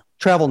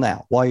 travel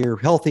now while you're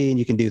healthy and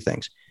you can do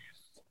things.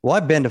 Well,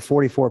 I've been to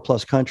 44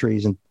 plus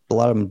countries and a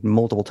lot of them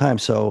multiple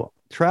times. So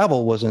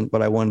travel wasn't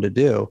what I wanted to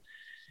do.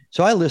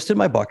 So I listed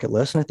my bucket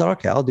list and I thought,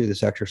 okay, I'll do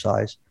this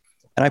exercise.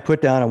 And I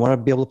put down, I want to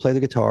be able to play the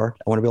guitar.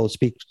 I want to be able to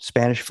speak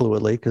Spanish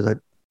fluently because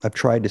I've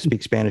tried to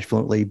speak Spanish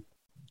fluently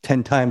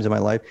 10 times in my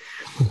life.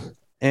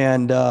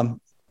 And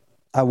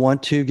I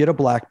want to get a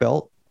black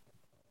belt.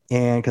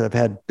 And because I've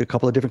had a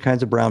couple of different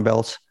kinds of brown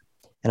belts,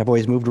 and I've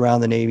always moved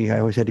around the Navy. I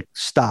always had to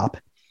stop.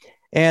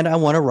 And I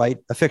want to write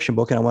a fiction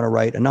book and I want to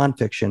write a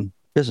nonfiction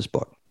business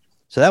book.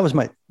 So that was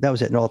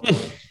it. And all.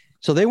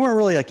 So they weren't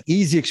really like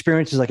easy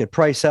experiences I could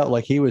price out,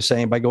 like he was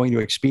saying, by going to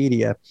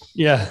Expedia.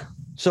 Yeah.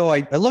 So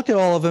I looked at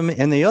all of them.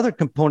 And the other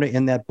component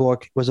in that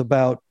book was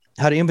about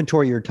how to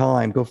inventory your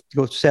time.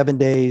 Go 7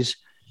 days.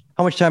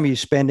 How much time are you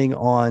spending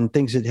on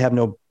things that have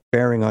no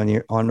bearing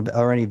on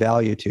or any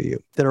value to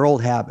you, that are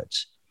old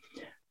habits?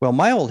 Well,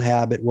 my old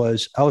habit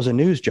was I was a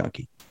news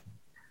junkie.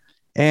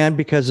 And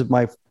because of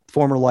my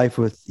former life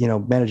with,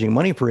 managing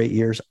money for 8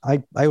 years,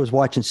 I was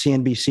watching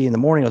CNBC in the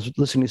morning. I was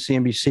listening to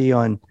CNBC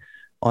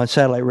on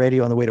satellite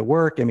radio on the way to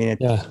work. I mean,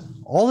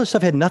 all this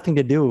stuff had nothing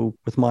to do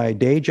with my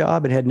day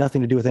job. It had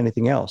nothing to do with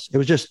anything else. It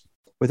was just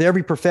with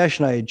every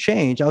profession I had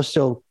changed, I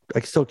still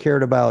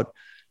cared about,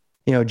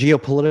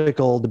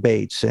 geopolitical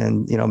debates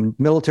and,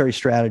 military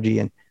strategy.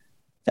 And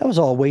that was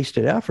all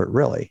wasted effort,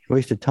 really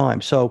wasted time.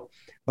 So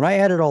when I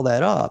added all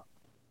that up,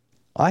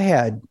 I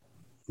had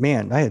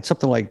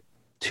something like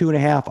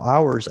 2.5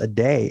 hours a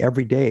day,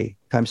 every day,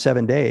 times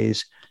 7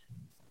 days.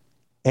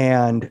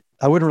 And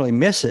I wouldn't really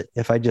miss it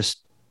if I just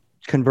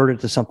converted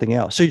it to something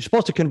else. So you're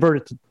supposed to convert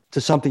it to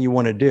something you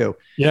want to do.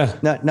 Yeah.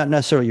 Not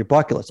necessarily your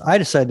bucket list. I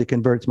decided to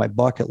convert it to my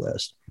bucket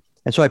list.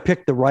 And so I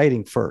picked the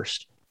writing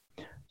first.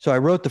 So I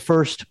wrote the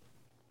first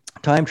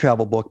time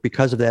travel book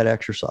because of that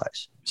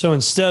exercise. So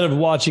instead of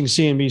watching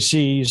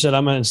CNBC, you said,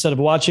 instead of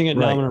watching it,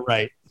 now I'm going to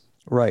write.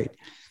 Right.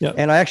 Yep.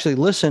 And I actually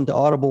listened to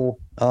Audible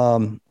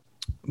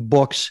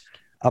books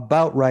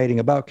about writing,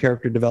 about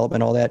character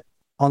development, all that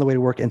on the way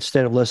to work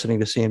instead of listening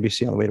to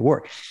CNBC on the way to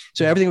work.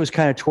 So everything was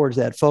kind of towards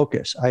that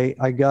focus.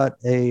 I got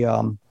a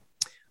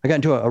I got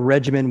into a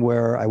regimen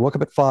where I woke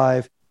up at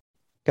 5,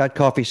 got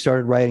coffee,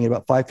 started writing at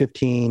about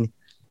 5:15,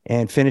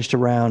 and finished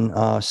around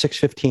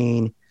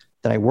 6:15.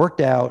 Then I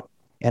worked out,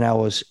 and I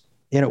was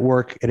in at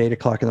work at 8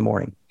 o'clock in the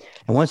morning.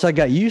 And once I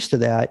got used to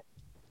that,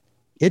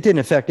 it didn't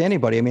affect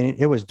anybody. I mean,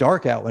 it was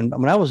dark out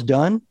when I was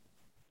done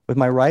with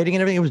my writing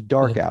and everything. It was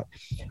dark out,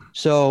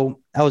 so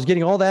I was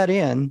getting all that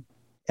in,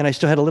 and I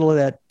still had a little of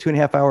that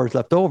 2.5 hours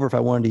left over if I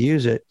wanted to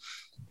use it.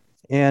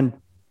 And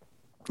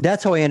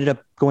that's how I ended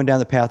up going down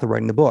the path of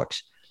writing the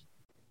books.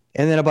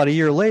 And then about a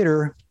year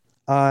later,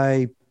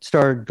 I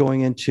started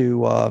going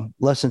into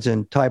lessons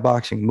in Thai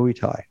boxing, Muay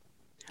Thai.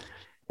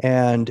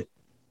 And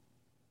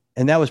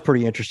that was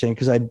pretty interesting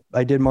because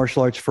I did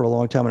martial arts for a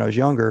long time when I was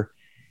younger,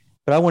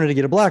 but I wanted to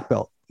get a black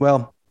belt.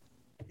 Well,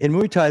 in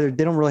Muay Thai,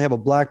 they don't really have a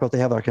black belt. They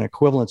have like an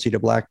equivalency to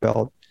black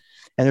belt,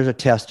 and there's a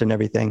test and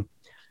everything.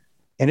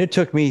 And it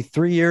took me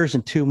 3 years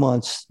and 2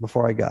 months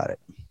before I got it.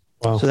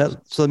 Wow.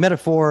 So the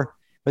metaphor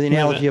or the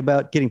analogy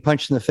about getting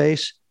punched in the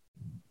face.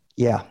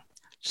 Yeah.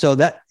 So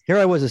that here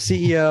I was a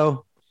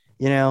CEO,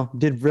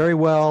 did very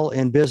well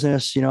in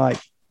business. I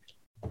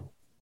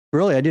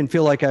didn't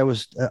feel like I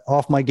was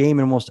off my game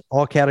in almost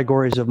all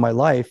categories of my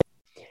life.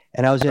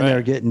 And I was in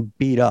there getting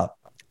beat up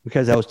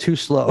because I was too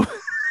slow,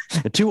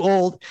 too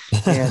old.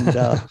 And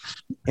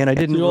I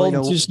didn't too really old,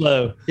 know. too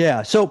slow.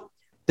 Yeah. So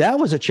that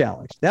was a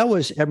challenge.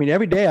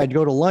 Every day I'd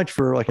go to lunch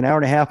for like an hour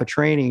and a half of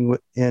training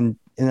and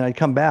then I'd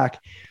come back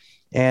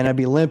and I'd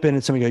be limping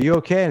and somebody go, "You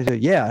okay?" And I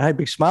said, "Yeah." And I had a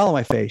big smile on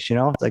my face,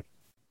 It's like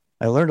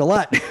I learned a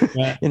lot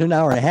in an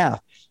hour and a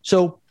half.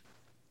 So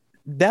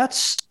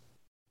that's,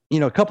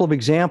 a couple of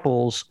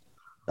examples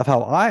of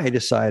how I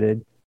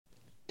decided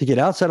to get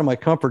outside of my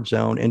comfort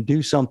zone and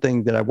do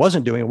something that I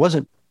wasn't doing. It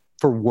wasn't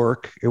for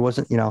work. It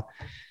wasn't,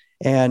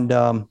 and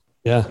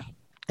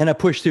I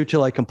pushed through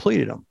till I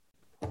completed them.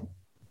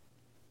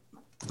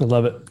 I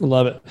love it.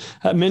 Love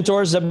it.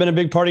 Mentors have been a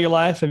big part of your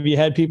life. Have you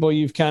had people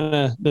you've kind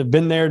of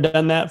been there,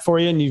 done that for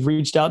you, and you've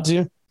reached out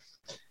to?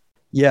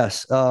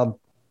 Yes.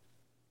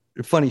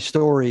 Funny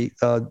story.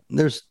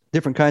 There's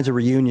different kinds of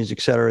reunions,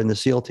 et cetera, in the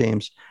SEAL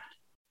teams.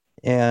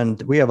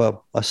 And we have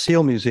a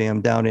SEAL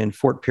museum down in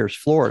Fort Pierce,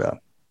 Florida.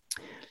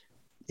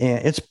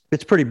 And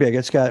it's pretty big.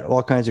 It's got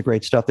all kinds of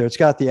great stuff there. It's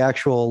got the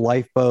actual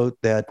lifeboat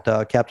that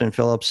Captain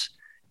Phillips,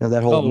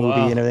 that whole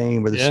movie and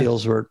everything where the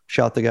SEALs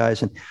shot the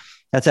guys. And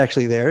that's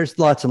actually there. There's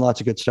lots and lots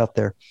of good stuff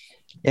there.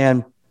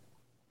 And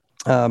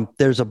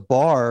there's a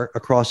bar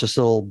across this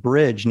little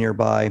bridge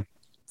nearby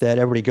that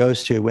everybody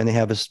goes to when they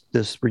have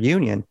this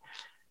reunion.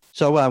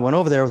 So I went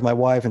over there with my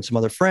wife and some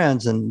other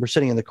friends, and we're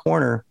sitting in the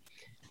corner.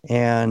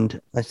 And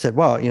I said,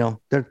 "Wow,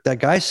 that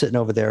guy's sitting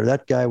over there.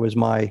 That guy was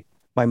my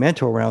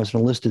mentor when I was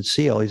an enlisted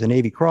SEAL. He's a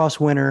Navy Cross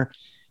winner.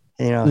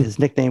 His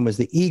nickname was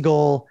the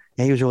Eagle,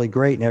 and he was really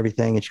great and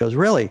everything." And she goes,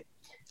 "Really?"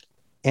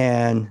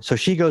 And so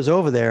she goes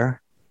over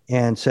there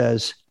and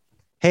says,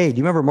 "Hey, do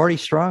you remember Marty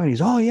Strong?" And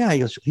he's, "Oh yeah." He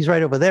goes, "He's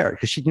right over there."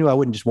 Because she knew I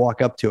wouldn't just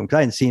walk up to him because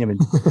I hadn't seen him in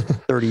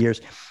 30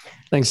 years.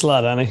 Thanks a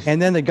lot, honey.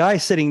 And then the guy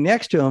sitting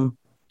next to him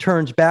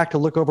turns back to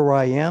look over where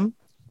I am.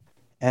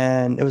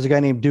 And it was a guy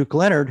named Duke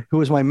Leonard, who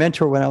was my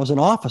mentor when I was an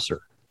officer.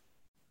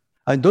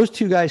 And those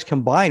two guys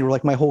combined were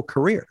like my whole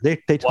career. They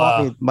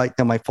taught me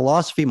my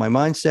philosophy, my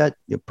mindset,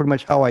 pretty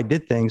much how I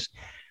did things.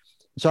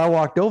 So I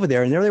walked over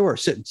there and there they were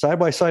sitting side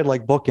by side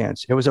like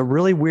bookends. It was a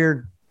really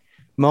weird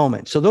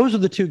moment. So those are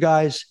the two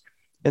guys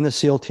in the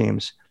SEAL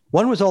teams.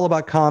 One was all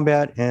about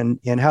combat and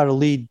how to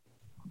lead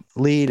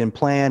and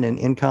plan and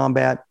in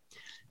combat.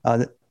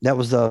 That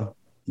was the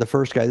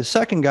first guy. The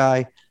second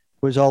guy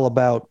was all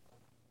about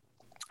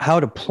how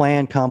to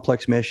plan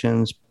complex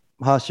missions,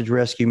 hostage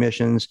rescue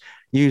missions,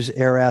 use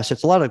air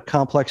assets, a lot of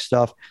complex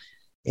stuff.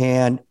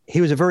 And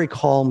he was a very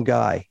calm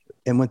guy.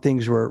 And when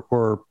things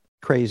were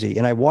crazy,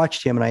 and I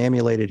watched him and I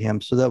emulated him.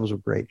 So that was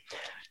great.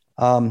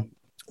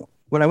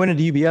 When I went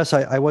into UBS,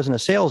 I wasn't a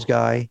sales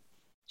guy.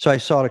 So I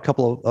saw a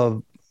couple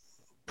of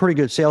pretty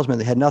good salesmen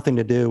that had nothing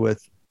to do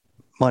with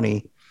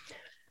money.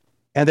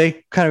 And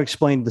they kind of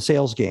explained the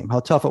sales game, how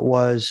tough it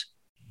was.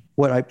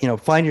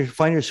 Find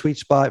your sweet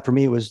spot. For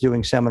me, it was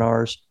doing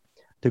seminars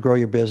to grow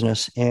your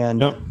business.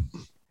 And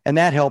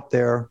that helped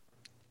there.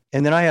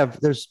 And then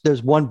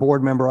there's one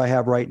board member I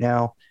have right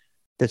now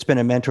that's been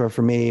a mentor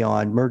for me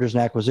on mergers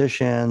and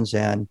acquisitions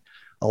and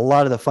a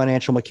lot of the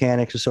financial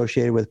mechanics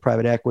associated with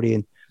private equity.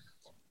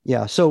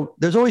 And so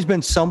there's always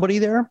been somebody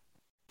there.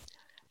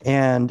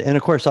 And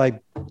of course I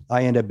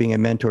end up being a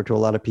mentor to a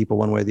lot of people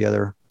one way or the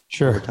other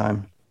over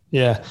time.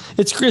 Yeah.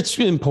 It's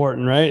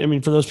important, right? I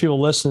mean, for those people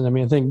listening,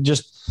 I think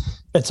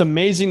it's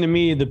amazing to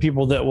me, the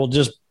people that will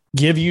just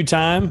give you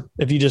time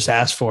if you just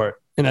ask for it.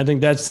 And I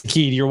think that's the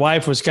key. Your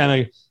wife was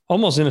kind of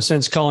almost in a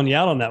sense calling you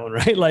out on that one,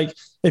 right? Like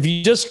if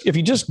you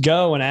just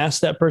go and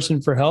ask that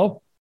person for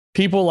help,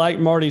 people like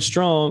Marty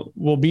Strong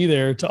will be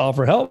there to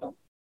offer help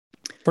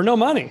for no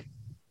money.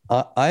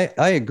 I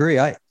agree.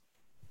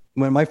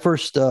 When I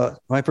first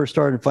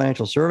started in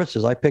financial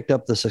services, I picked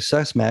up the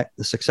Success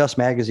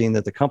magazine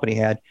that the company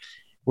had,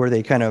 where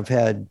they kind of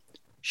had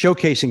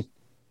showcasing,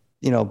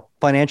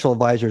 financial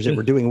advisors that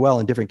were doing well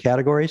in different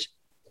categories.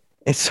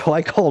 And so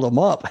I called him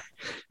up.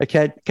 I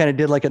kind of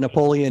did like a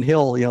Napoleon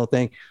Hill,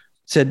 thing.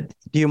 Said,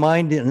 do you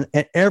mind? And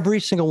every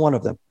single one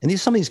of them. And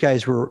some of these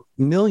guys were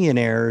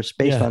millionaires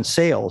based on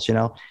sales,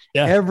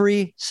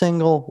 Every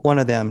single one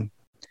of them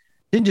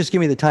didn't just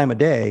give me the time of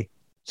day.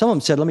 Some of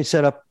them said, let me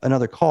set up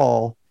another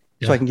call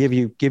so I can give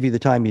you the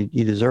time you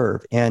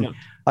deserve. And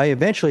I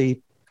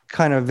eventually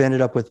kind of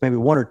ended up with maybe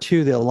one or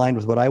two that aligned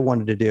with what I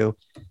wanted to do.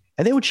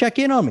 And they would check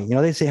in on me.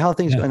 They'd say, how are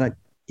things going? I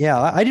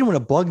didn't want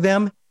to bug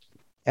them.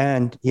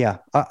 And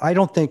I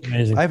don't think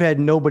I've had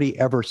nobody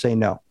ever say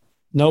no.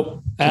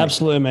 Nope.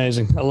 Absolutely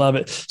amazing. I love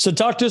it. So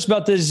talk to us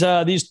about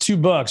these two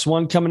books,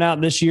 one coming out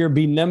this year,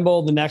 Be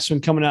Nimble. The next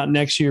one coming out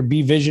next year,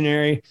 Be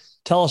Visionary.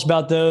 Tell us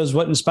about those,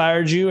 what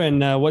inspired you,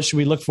 and what should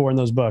we look for in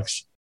those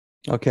books?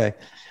 Okay.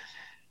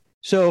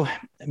 So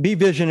Be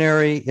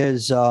Visionary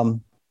is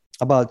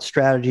about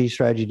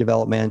strategy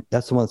development.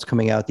 That's the one that's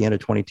coming out at the end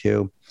of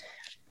 22.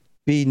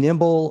 Be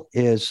Nimble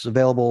is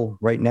available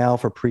right now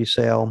for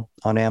pre-sale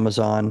on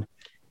Amazon.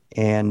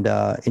 And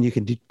you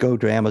can go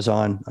to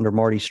Amazon under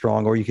Marty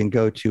Strong, or you can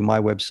go to my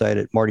website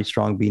at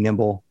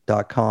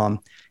martystrongbenimble.com,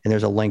 and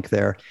there's a link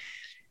there.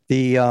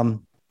 The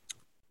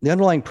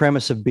underlying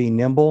premise of Being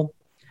Nimble,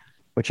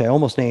 which I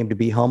almost named to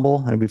Be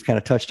Humble, and we've kind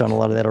of touched on a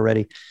lot of that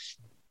already.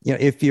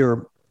 If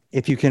you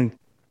can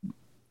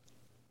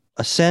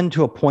ascend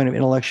to a point of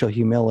intellectual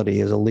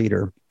humility as a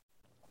leader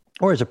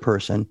or as a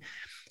person,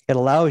 it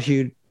allows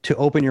you to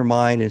open your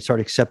mind and start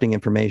accepting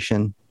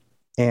information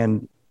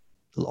and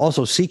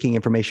also seeking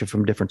information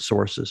from different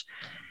sources.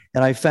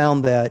 And I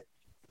found that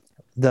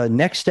the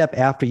next step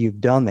after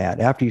you've done that,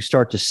 after you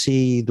start to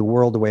see the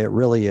world the way it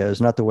really is,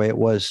 not the way it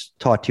was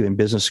taught to you in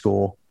business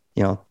school,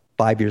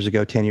 5 years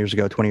ago, 10 years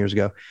ago, 20 years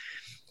ago,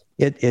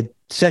 it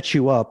sets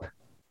you up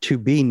to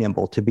be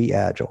nimble, to be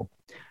agile.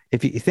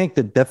 If you think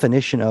the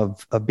definition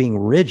of being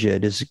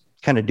rigid is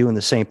kind of doing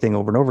the same thing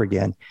over and over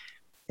again.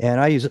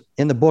 And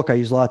in the book, I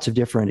use lots of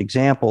different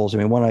examples. I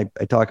mean, one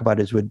I talk about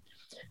is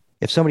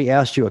if somebody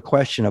asked you a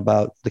question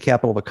about the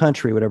capital of a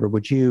country, whatever,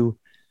 would you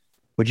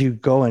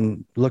go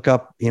and look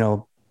up,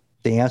 the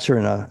answer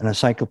in an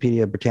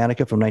Encyclopedia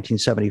Britannica from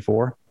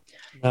 1974?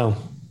 No.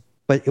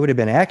 But it would have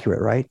been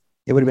accurate, right?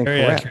 It would have been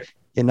Very correct accurate.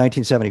 In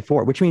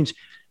 1974, which means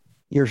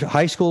your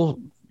high school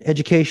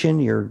education,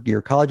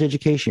 your college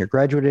education, your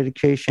graduate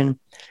education,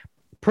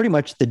 pretty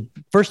much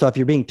first off,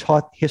 you're being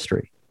taught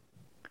history.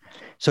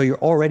 So you're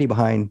already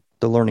behind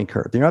the learning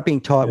curve. You're not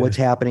being taught what's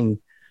happening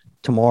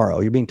tomorrow.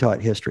 You're being taught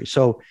history.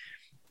 So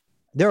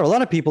there are a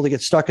lot of people that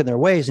get stuck in their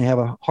ways and have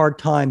a hard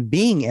time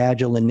being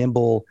agile and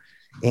nimble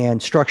and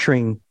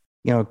structuring,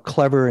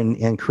 clever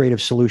and creative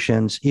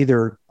solutions,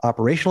 either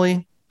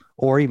operationally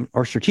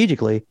or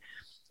strategically,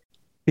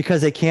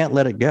 because they can't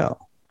let it go.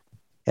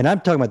 And I'm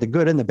talking about the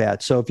good and the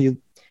bad. So if you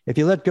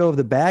let go of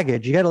the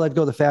baggage, you got to let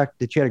go of the fact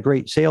that you had a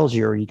great sales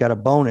year, or you got a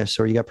bonus,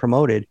 or you got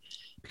promoted,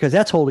 because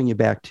that's holding you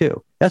back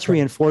too. That's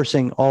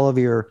reinforcing all of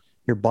your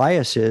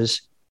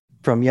biases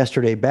from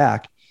yesterday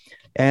back.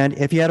 And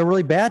if you had a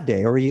really bad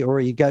day, or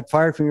you got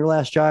fired from your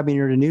last job and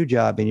you're at a new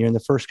job and you're in the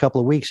first couple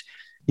of weeks,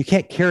 you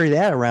can't carry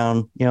that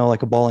around,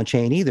 like a ball and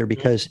chain either,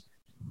 because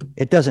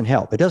it doesn't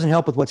help. It doesn't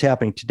help with what's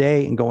happening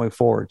today and going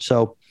forward.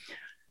 So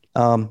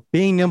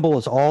being nimble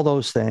is all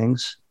those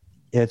things.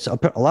 It's a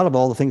lot of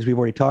all the things we've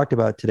already talked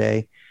about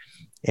today.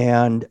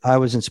 And I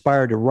was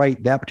inspired to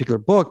write that particular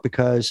book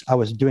because I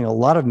was doing a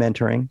lot of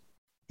mentoring,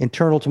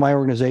 internal to my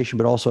organization,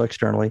 but also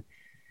externally.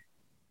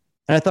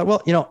 And I thought,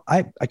 well,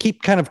 I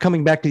keep kind of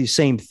coming back to these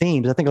same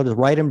themes. I think I'll just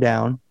write them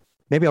down.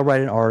 Maybe I'll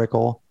write an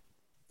article.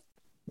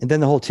 And then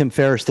the whole Tim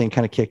Ferriss thing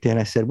kind of kicked in.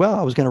 I said, well,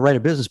 I was going to write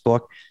a business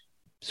book.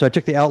 So I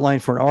took the outline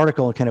for an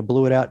article and kind of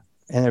blew it out.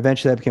 And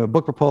eventually that became a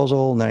book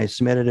proposal. And then I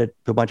submitted it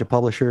to a bunch of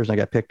publishers and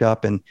I got picked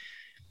up and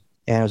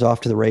I was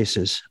off to the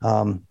races.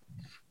 And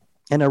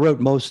I wrote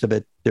most of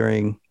it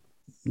during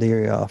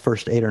the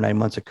first 8 or 9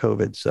 months of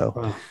COVID.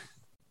 So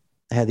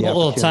I had a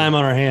little time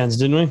on our hands,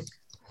 didn't we?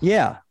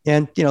 Yeah.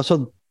 And,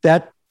 so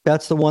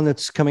that's the one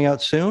that's coming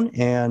out soon.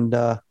 And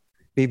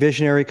Be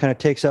Visionary kind of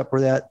takes up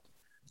where that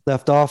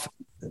left off,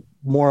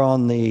 more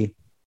on the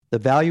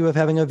value of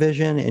having a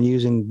vision and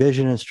using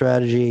vision and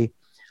strategy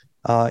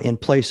in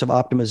place of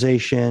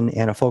optimization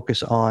and a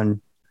focus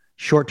on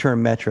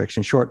short-term metrics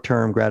and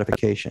short-term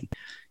gratification,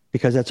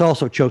 because that's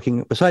also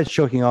besides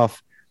choking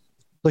off,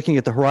 looking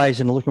at the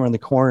horizon and looking around the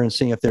corner and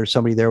seeing if there's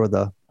somebody there with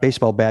a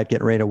baseball bat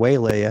getting ready to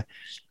waylay you.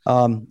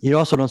 You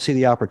also don't see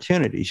the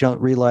opportunities. You don't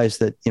realize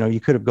that, you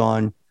could have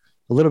gone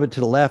a little bit to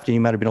the left and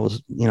you might have been able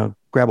to,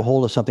 grab a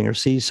hold of something or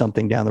see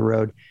something down the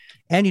road,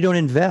 and you don't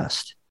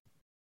invest.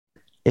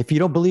 If you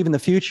don't believe in the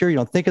future, you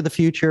don't think of the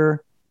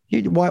future,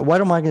 why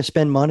am I going to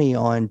spend money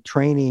on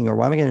training, or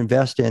why am I going to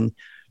invest in,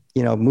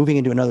 moving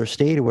into another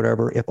state or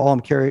whatever, if all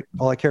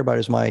I care about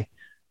is my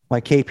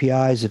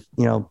KPIs of,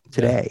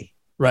 today,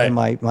 right?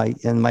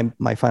 And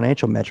my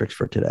financial metrics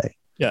for today.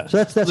 Yeah.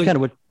 So that's kind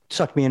of what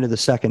sucked me into the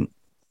second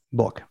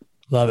book.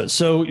 Love it.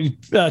 So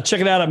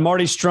check it out at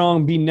Marty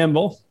Strong Be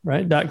Nimble,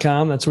 right?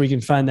 .com. That's where you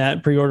can find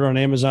that, pre-order on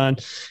Amazon.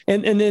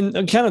 And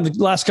then kind of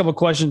the last couple of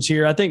questions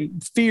here. I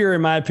think fear,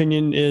 in my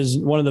opinion, is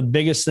one of the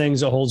biggest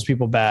things that holds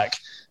people back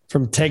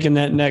from taking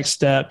that next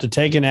step, to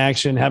taking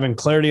action, having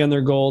clarity on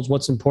their goals,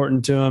 what's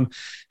important to them.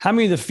 How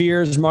many of the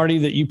fears, Marty,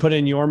 that you put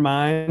in your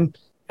mind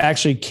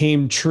actually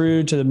came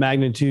true to the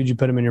magnitude you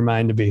put them in your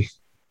mind to be?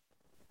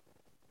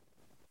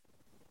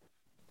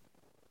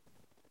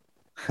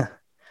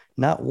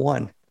 Not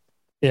one.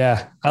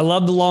 Yeah. I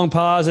love the long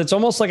pause. It's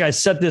almost like I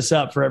set this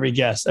up for every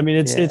guest. I mean,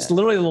 it's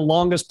literally the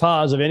longest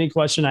pause of any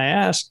question I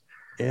ask.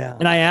 Yeah.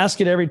 And I ask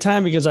it every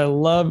time because I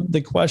love the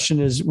question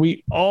is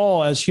we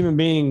all as human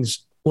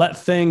beings let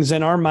things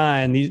in our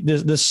mind,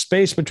 this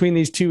space between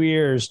these two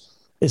ears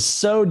is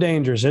so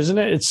dangerous, isn't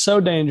it? It's so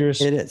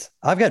dangerous. It is.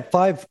 I've got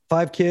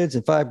five kids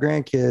and 5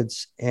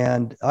 grandkids.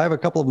 And I have a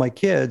couple of my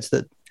kids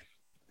that,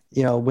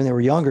 you know, when they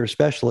were younger,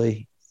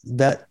 especially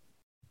that,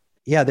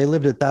 yeah, they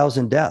lived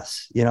 1,000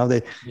 deaths. You know,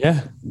 they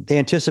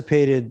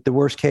anticipated the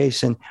worst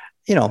case, and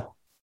you know,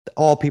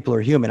 all people are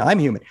human. I'm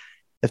human.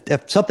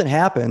 If something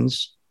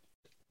happens,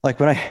 like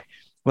when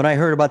I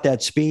heard about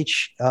that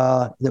speech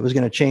that was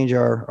going to change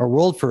our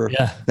world for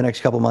the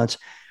next couple of months,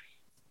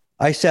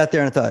 I sat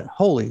there and I thought,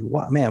 holy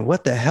man,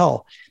 what the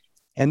hell?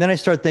 And then I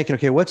started thinking,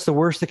 okay, what's the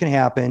worst that can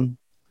happen?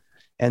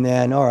 And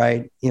then, all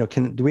right, you know,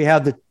 do we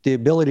have the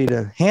ability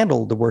to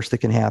handle the worst that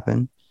can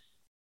happen?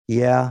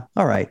 Yeah.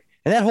 All right.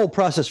 And that whole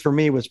process for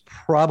me was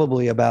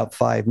probably about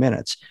 5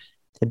 minutes.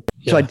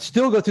 So I'd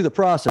still go through the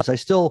process. I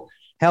still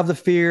have the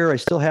fear. I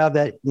still have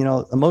that, you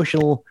know,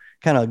 emotional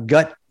kind of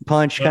gut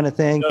punch kind of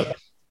thing.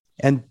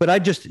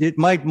 But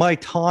my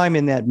time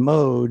in that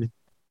mode,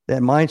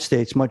 that mind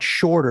state's much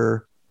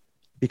shorter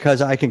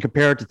because I can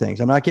compare it to things.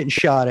 I'm not getting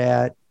shot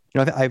at.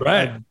 You know,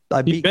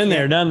 I've been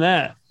there, done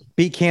that.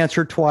 Beat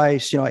cancer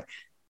twice. You know,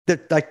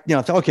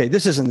 okay,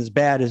 this isn't as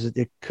bad as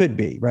it could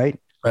be, right?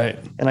 Right.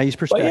 And I use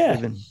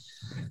perspective.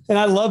 And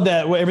I love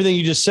that, everything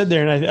you just said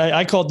there. And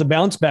I call it the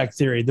bounce back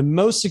theory. The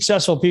most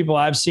successful people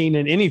I've seen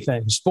in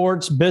anything,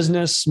 sports,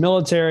 business,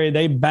 military,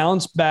 they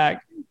bounce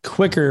back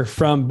quicker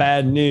from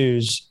bad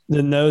news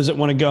than those that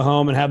want to go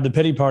home and have the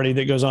pity party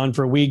that goes on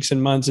for weeks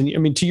and months. And I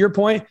mean, to your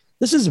point,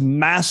 this is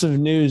massive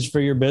news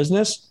for your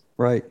business.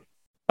 Right.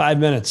 5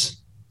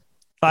 minutes.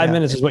 5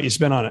 minutes is what you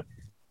spend on it.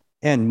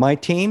 And my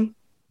team,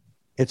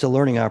 it's a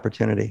learning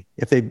opportunity.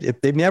 If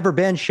they've never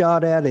been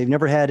shot at, they've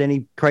never had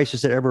any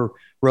crisis that ever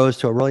rose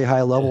to a really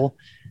high level.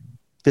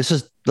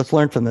 Let's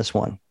learn from this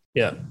one.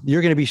 Yeah.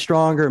 You're going to be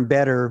stronger and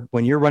better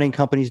when you're running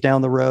companies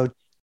down the road.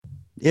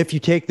 If you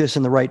take this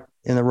in the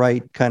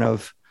right kind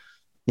of,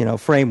 you know,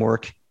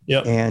 framework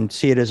and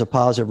see it as a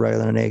positive rather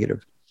than a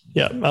negative.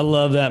 Yeah. I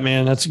love that,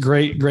 man. That's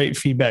great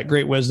feedback,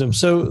 great wisdom.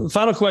 So the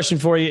final question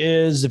for you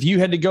is, if you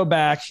had to go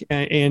back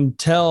and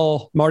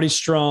tell Marty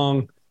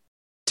Strong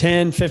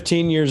 10,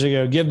 15 years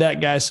ago, give that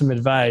guy some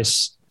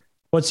advice,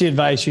 what's the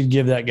advice you'd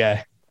give that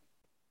guy?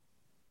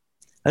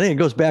 I think it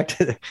goes back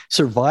to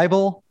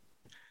survival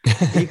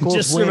equals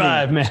just winning.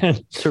 Survive,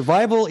 man.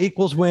 Survival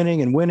equals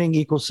winning, and winning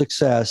equals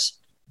success.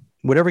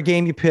 Whatever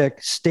game you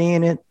pick, stay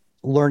in it,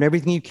 learn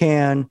everything you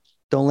can.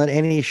 Don't let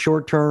any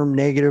short-term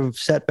negative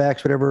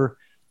setbacks, whatever,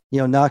 you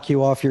know, knock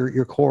you off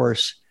your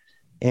course.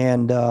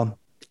 And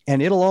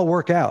it'll all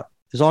work out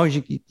as long as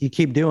you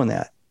keep doing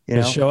that. You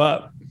know, show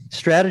up.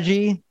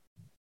 Strategy,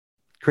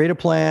 create a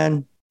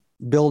plan,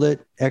 build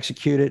it,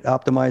 execute it,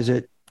 optimize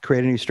it,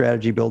 create a new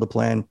strategy, build a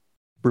plan,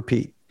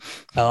 repeat.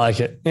 I like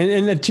it.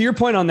 And to your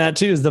point on that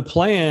too, is the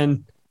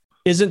plan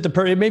isn't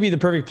it may be the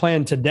perfect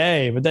plan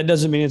today, but that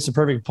doesn't mean it's the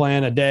perfect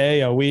plan a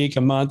day, a week,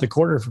 a month, a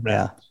quarter from now.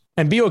 Yeah.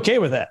 And be okay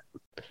with that.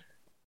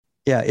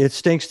 Yeah. It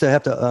stinks to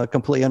have to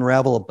completely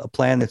unravel a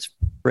plan that's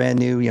brand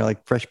new, you know,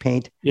 like fresh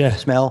paint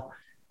smell.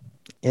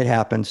 It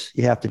happens.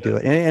 You have to do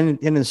it. And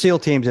in the SEAL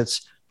teams,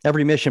 it's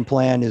every mission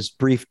plan is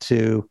briefed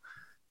to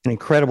an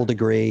incredible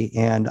degree.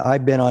 And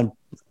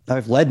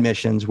I've led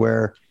missions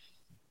where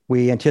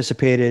we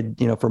anticipated,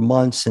 you know, for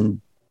months and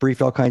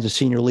briefed all kinds of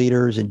senior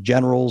leaders and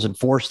generals and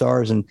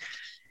 4-stars. And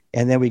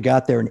then we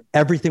got there and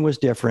everything was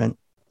different.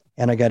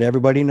 And I got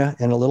everybody in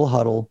a little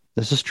huddle.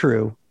 This is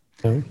true.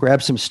 Okay.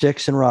 Grabbed some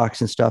sticks and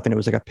rocks and stuff. And it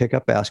was like a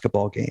pickup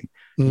basketball game.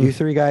 You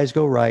 3 guys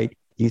go right.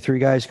 You 3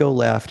 guys go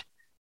left.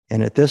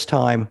 And at this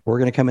time, we're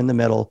going to come in the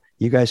middle.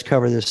 You guys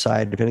cover this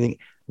side. If anything,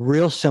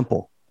 real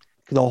simple.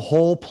 The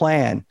whole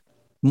plan,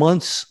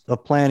 months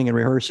of planning and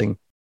rehearsing,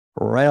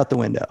 right out the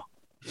window.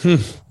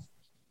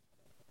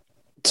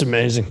 It's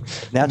amazing. And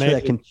that's where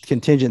that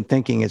contingent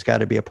thinking has got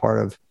to be a part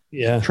of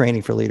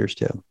training for leaders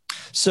too.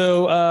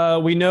 So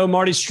we know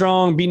Marty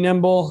Strong,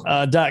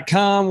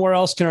 BeNimble.com. Where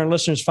else can our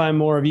listeners find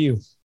more of you?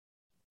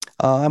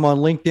 I'm on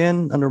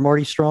LinkedIn under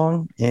Marty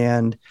Strong,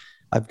 and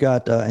I've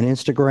got an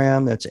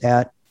Instagram that's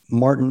at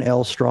Martin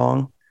L.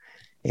 Strong.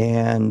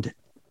 And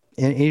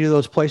in any of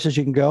those places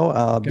you can go.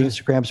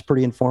 Instagram's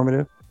pretty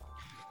informative.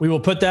 We will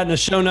put that in the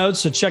show notes.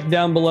 So check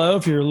down below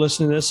if you're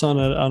listening to this on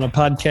a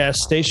podcast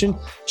station.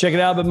 Check it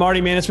out. But Marty,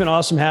 man, it's been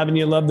awesome having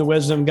you. Love the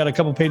wisdom. Got a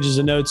couple pages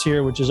of notes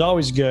here, which is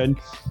always good.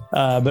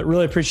 But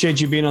really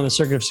appreciate you being on the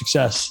Circuit of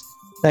Success.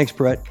 Thanks,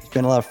 Brett. It's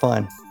been a lot of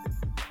fun.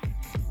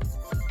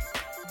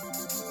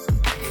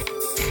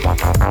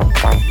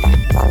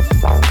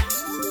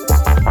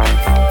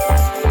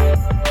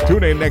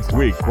 Tune in next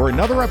week for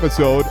another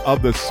episode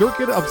of The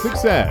Circuit of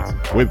Success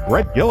with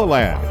Brett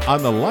Gilliland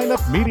on the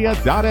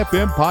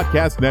lineupmedia.fm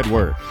podcast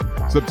network.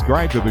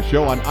 Subscribe to the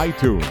show on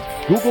iTunes,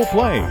 Google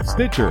Play,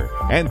 Stitcher,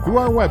 and through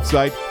our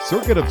website,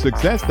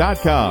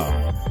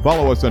 circuitofsuccess.com.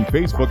 Follow us on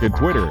Facebook and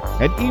Twitter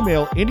and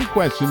email any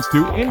questions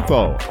to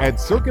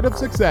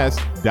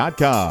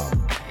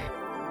info@circuitofsuccess.com.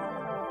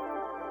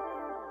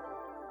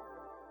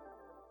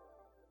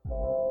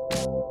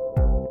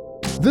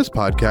 This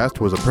podcast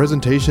was a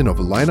presentation of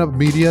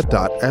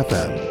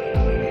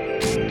lineupmedia.fm.